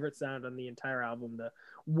my favorite sound on the entire album. The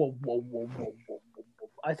whoa whoa whoa whoa whoa whoa.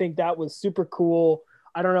 I think that was super cool.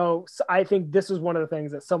 I don't know, I think this was one of the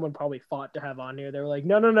things that someone probably fought to have on here. They were like,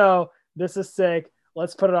 no, this is sick,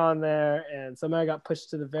 let's put it on there, and somehow got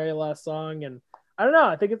pushed to the very last song. And I don't know,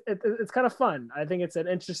 I think it's kind of fun. I think it's an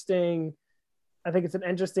interesting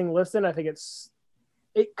listen. I think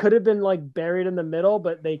it could have been like buried in the middle,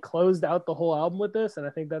 but they closed out the whole album with this, and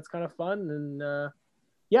I think that's kind of fun. And I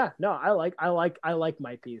like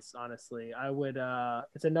my piece, honestly. I would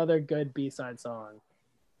it's another good B-side song.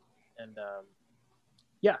 And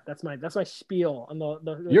that's my spiel on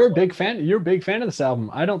the You're a big fan of this album.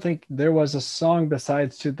 I don't think there was a song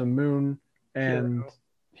besides To the Moon and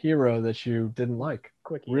Hero that you didn't like.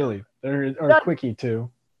 Quickie. Really. Quickie too.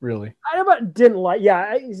 Really. I don't know about didn't like.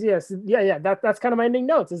 That's kind of my ending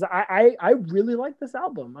notes. Is I really like this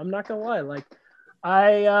album. I'm not gonna lie. Like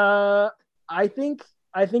I think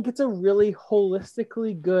it's a really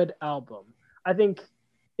holistically good album. I think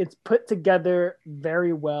it's put together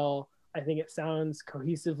very well. I think it sounds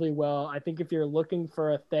cohesively well. I think if you're looking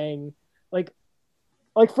for a thing, like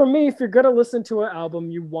for me, if you're gonna listen to an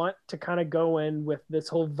album, you want to kind of go in with this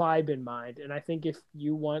whole vibe in mind. And I think if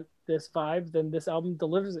you want this vibe, then this album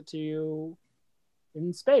delivers it to you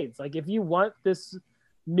in spades. Like if you want this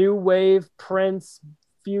new wave Prince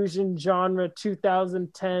fusion genre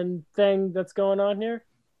 2010 thing that's going on here,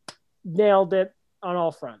 nailed it on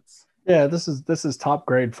all fronts. Yeah, this is top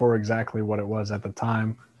grade for exactly what it was at the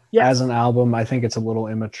time. Yes. As an album, I think it's a little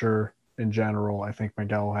immature in general. I think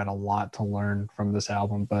Miguel had a lot to learn from this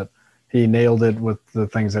album, but he nailed it with the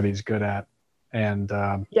things that he's good at. And,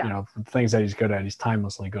 the things that he's good at, he's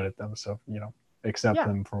timelessly good at them. So, accept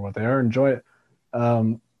them for what they are, enjoy it.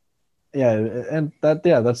 yeah, and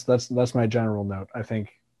that's my general note. I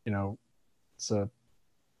think, you know, it's a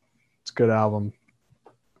good album.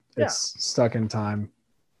 It's stuck in time.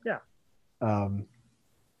 Yeah.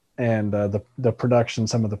 And the production,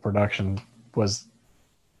 some of the production was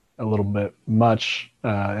a little bit much,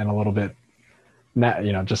 and a little bit,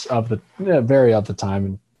 just very of the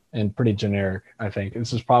time, and pretty generic. I think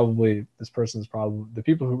this person's probably the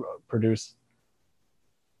people who produced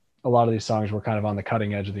a lot of these songs were kind of on the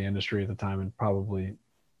cutting edge of the industry at the time, and probably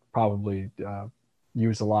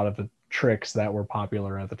used a lot of the tricks that were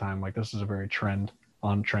popular at the time. Like, this is a very trend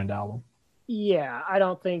album. Yeah, I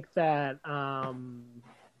don't think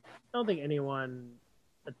anyone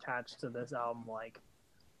attached to this album like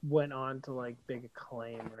went on to like big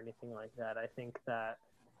acclaim or anything like that. I think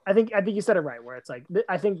you said it right, where it's like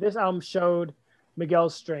I think this album showed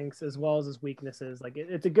Miguel's strengths as well as his weaknesses. Like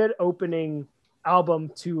it's a good opening album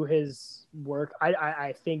to his work.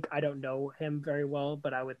 I think, I don't know him very well,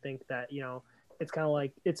 but I would think that, it's kind of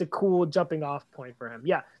like it's a cool jumping off point for him.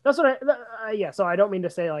 Yeah, that's what so I don't mean to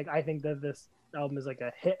say like I think that this album is like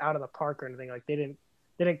a hit out of the park or anything. Like they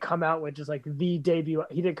didn't come out with just like the debut.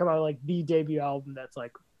 He didn't come out with like the debut album that's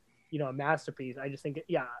like, a masterpiece. I just think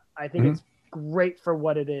I think it's great for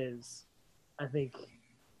what it is. I think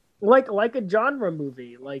like a genre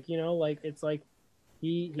movie, like it's like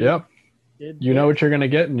he yep. You know what you're gonna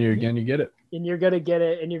get, and you get it, and you're gonna get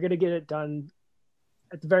it done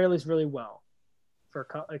at the very least really well,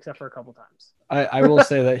 except for a couple times. I will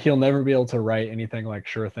say that he'll never be able to write anything like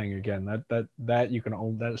Sure Thing again. That you can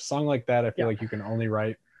own that song like that. I feel like you can only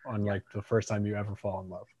write on like the first time you ever fall in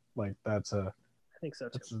love. Like I think so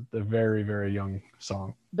too. It's a very, very young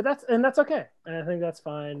song. But that's okay, and I think that's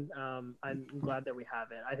fine. I'm glad that we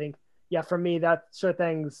have it. I think for me that Sure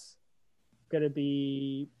Thing's gonna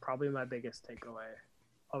be probably my biggest takeaway.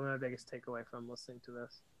 From listening to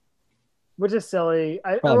this, which is silly.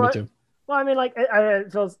 Me too. Well, I mean, like,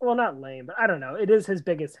 it feels not lame, but I don't know. It is his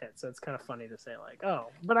biggest hit, so it's kind of funny to say, like, oh,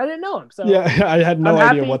 but I didn't know him, so yeah, I had no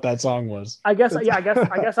idea what that song was. I guess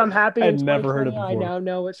I'm happy. I'd never heard it before. I now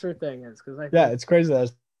know what Sure Thing is because it's crazy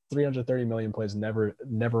that 330 million plays never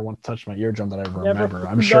once touched my eardrum that I remember.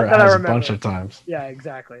 I'm sure it has a bunch of times. Yeah,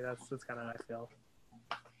 exactly. That's kind of how I feel.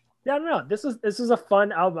 Yeah, I don't know. This was a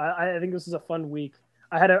fun album. I think this was a fun week.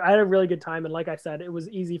 I had a really good time, and like I said, it was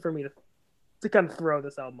easy for me to kind of throw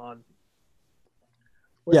this album on.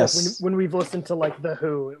 Whereas yes. Like when we've listened to like The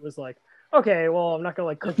Who, it was like, okay, well, I'm not gonna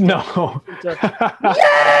like cook. No. Yeah.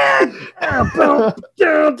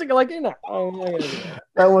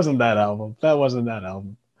 That wasn't that album.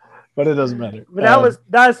 But it doesn't matter. But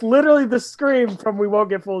that's literally the scream from "We Won't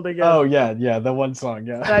Get Fooled Again." Oh yeah, the one song.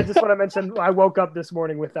 Yeah. And I just want to mention, I woke up this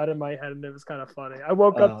morning with that in my head, and it was kind of funny. I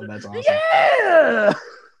woke up. That's awesome. Yeah.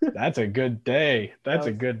 That's a good day. That's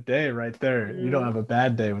a good day right there. You don't have a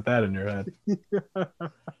bad day with that in your head.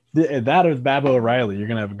 That or Babbo O'Reilly, you're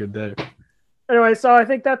gonna have a good day. Anyway, so I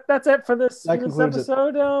think that's it for this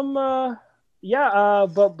episode.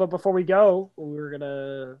 But before we go, we're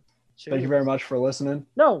gonna. Thank you very much for listening.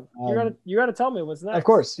 No, you gotta tell me what's next. Of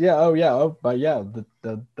course, yeah.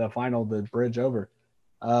 The final, the bridge over.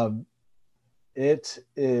 It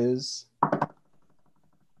is.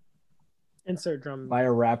 Insert drum. By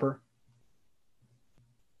a rapper.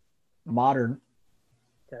 Modern.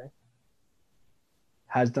 Okay.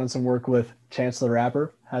 Has done some work with Chance the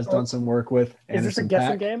Rapper. Has done some work with Anderson. Is this a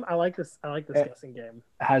guessing game? I like this guessing game.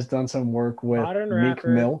 Has done some work with Modern Meek rapper,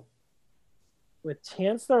 Mill. With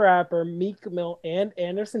Chance the Rapper, Meek Mill, and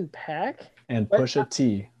Anderson .Paak. And Pusha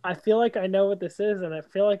T. I feel like I know what this is, and I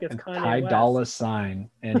feel like it's Kanye Ty West. Dolla $ign,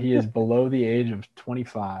 and he is below the age of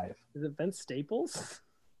 25. Is it Vince Staples?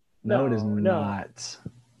 No, it is not.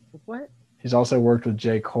 What? He's also worked with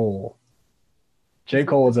J. Cole. J.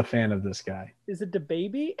 Cole is a fan of this guy. Is it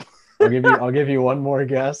DaBaby? I'll give you one more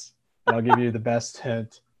guess. And I'll give you the best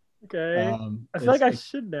hint. Okay. I feel like I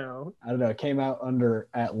should know. I don't know. It came out under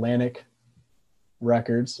Atlantic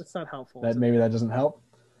Records. That's not helpful. Maybe that doesn't help.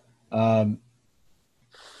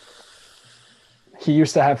 He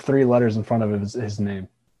used to have 3 letters in front of his name.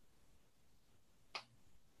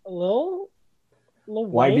 Lil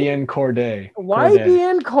YBN Corday.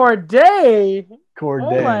 YBN Corday.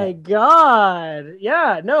 Corday. Oh my God.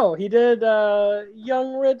 Yeah, no, he did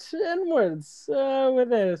Young Rich Inwards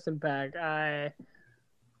with Anderson .Paak. I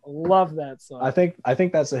love that song. I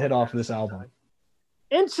think that's a hit off of this album.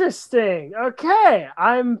 Interesting. Okay.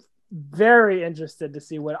 I'm very interested to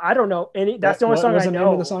see what I don't know any. That's the only song I know. What was the name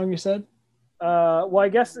of the song you said? Well, I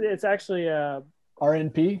guess it's actually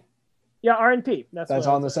RNP. Yeah, RNP. That's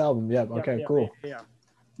on this album. Yeah. Okay. Cool. Yeah.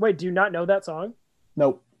 Wait, do you not know that song?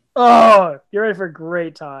 Nope. Oh, you're ready for a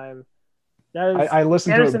great time. That is I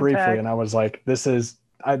listened to Anderson it briefly .Paak. and I was like, this is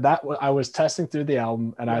I was testing through the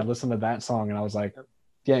album and I Yep. listened to that song and I was like, Yep.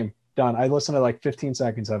 game done. I listened to like 15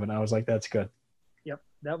 seconds of it and I was like, that's good. Yep,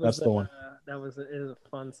 that was That's the one. That was it is a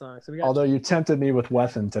fun song. So we got. Although you tempted me with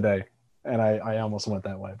Wethin today, and I almost went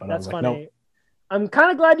that way, but I That's was like, funny. nope. I'm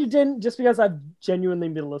kind of glad you didn't, just because I've genuinely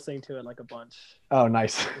been listening to it like a bunch. Oh,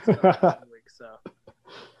 nice. So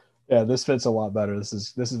Yeah, this fits a lot better. This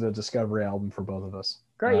is a discovery album for both of us.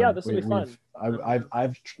 great, yeah, this will be fun.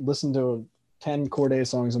 I've listened to 10 Corday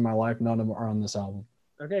songs in my life. None of them are on this album.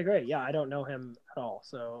 Okay, great. Yeah, I don't know him at all,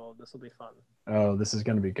 so this will be fun. Oh, this is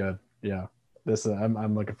gonna be good. Yeah, this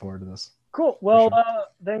I'm looking forward to this. Cool. Well, sure.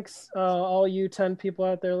 Thanks, all you 10 people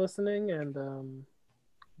out there listening, and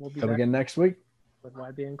we'll be Come back again next week with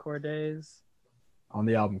YB and Core Days on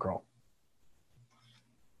the album crawl.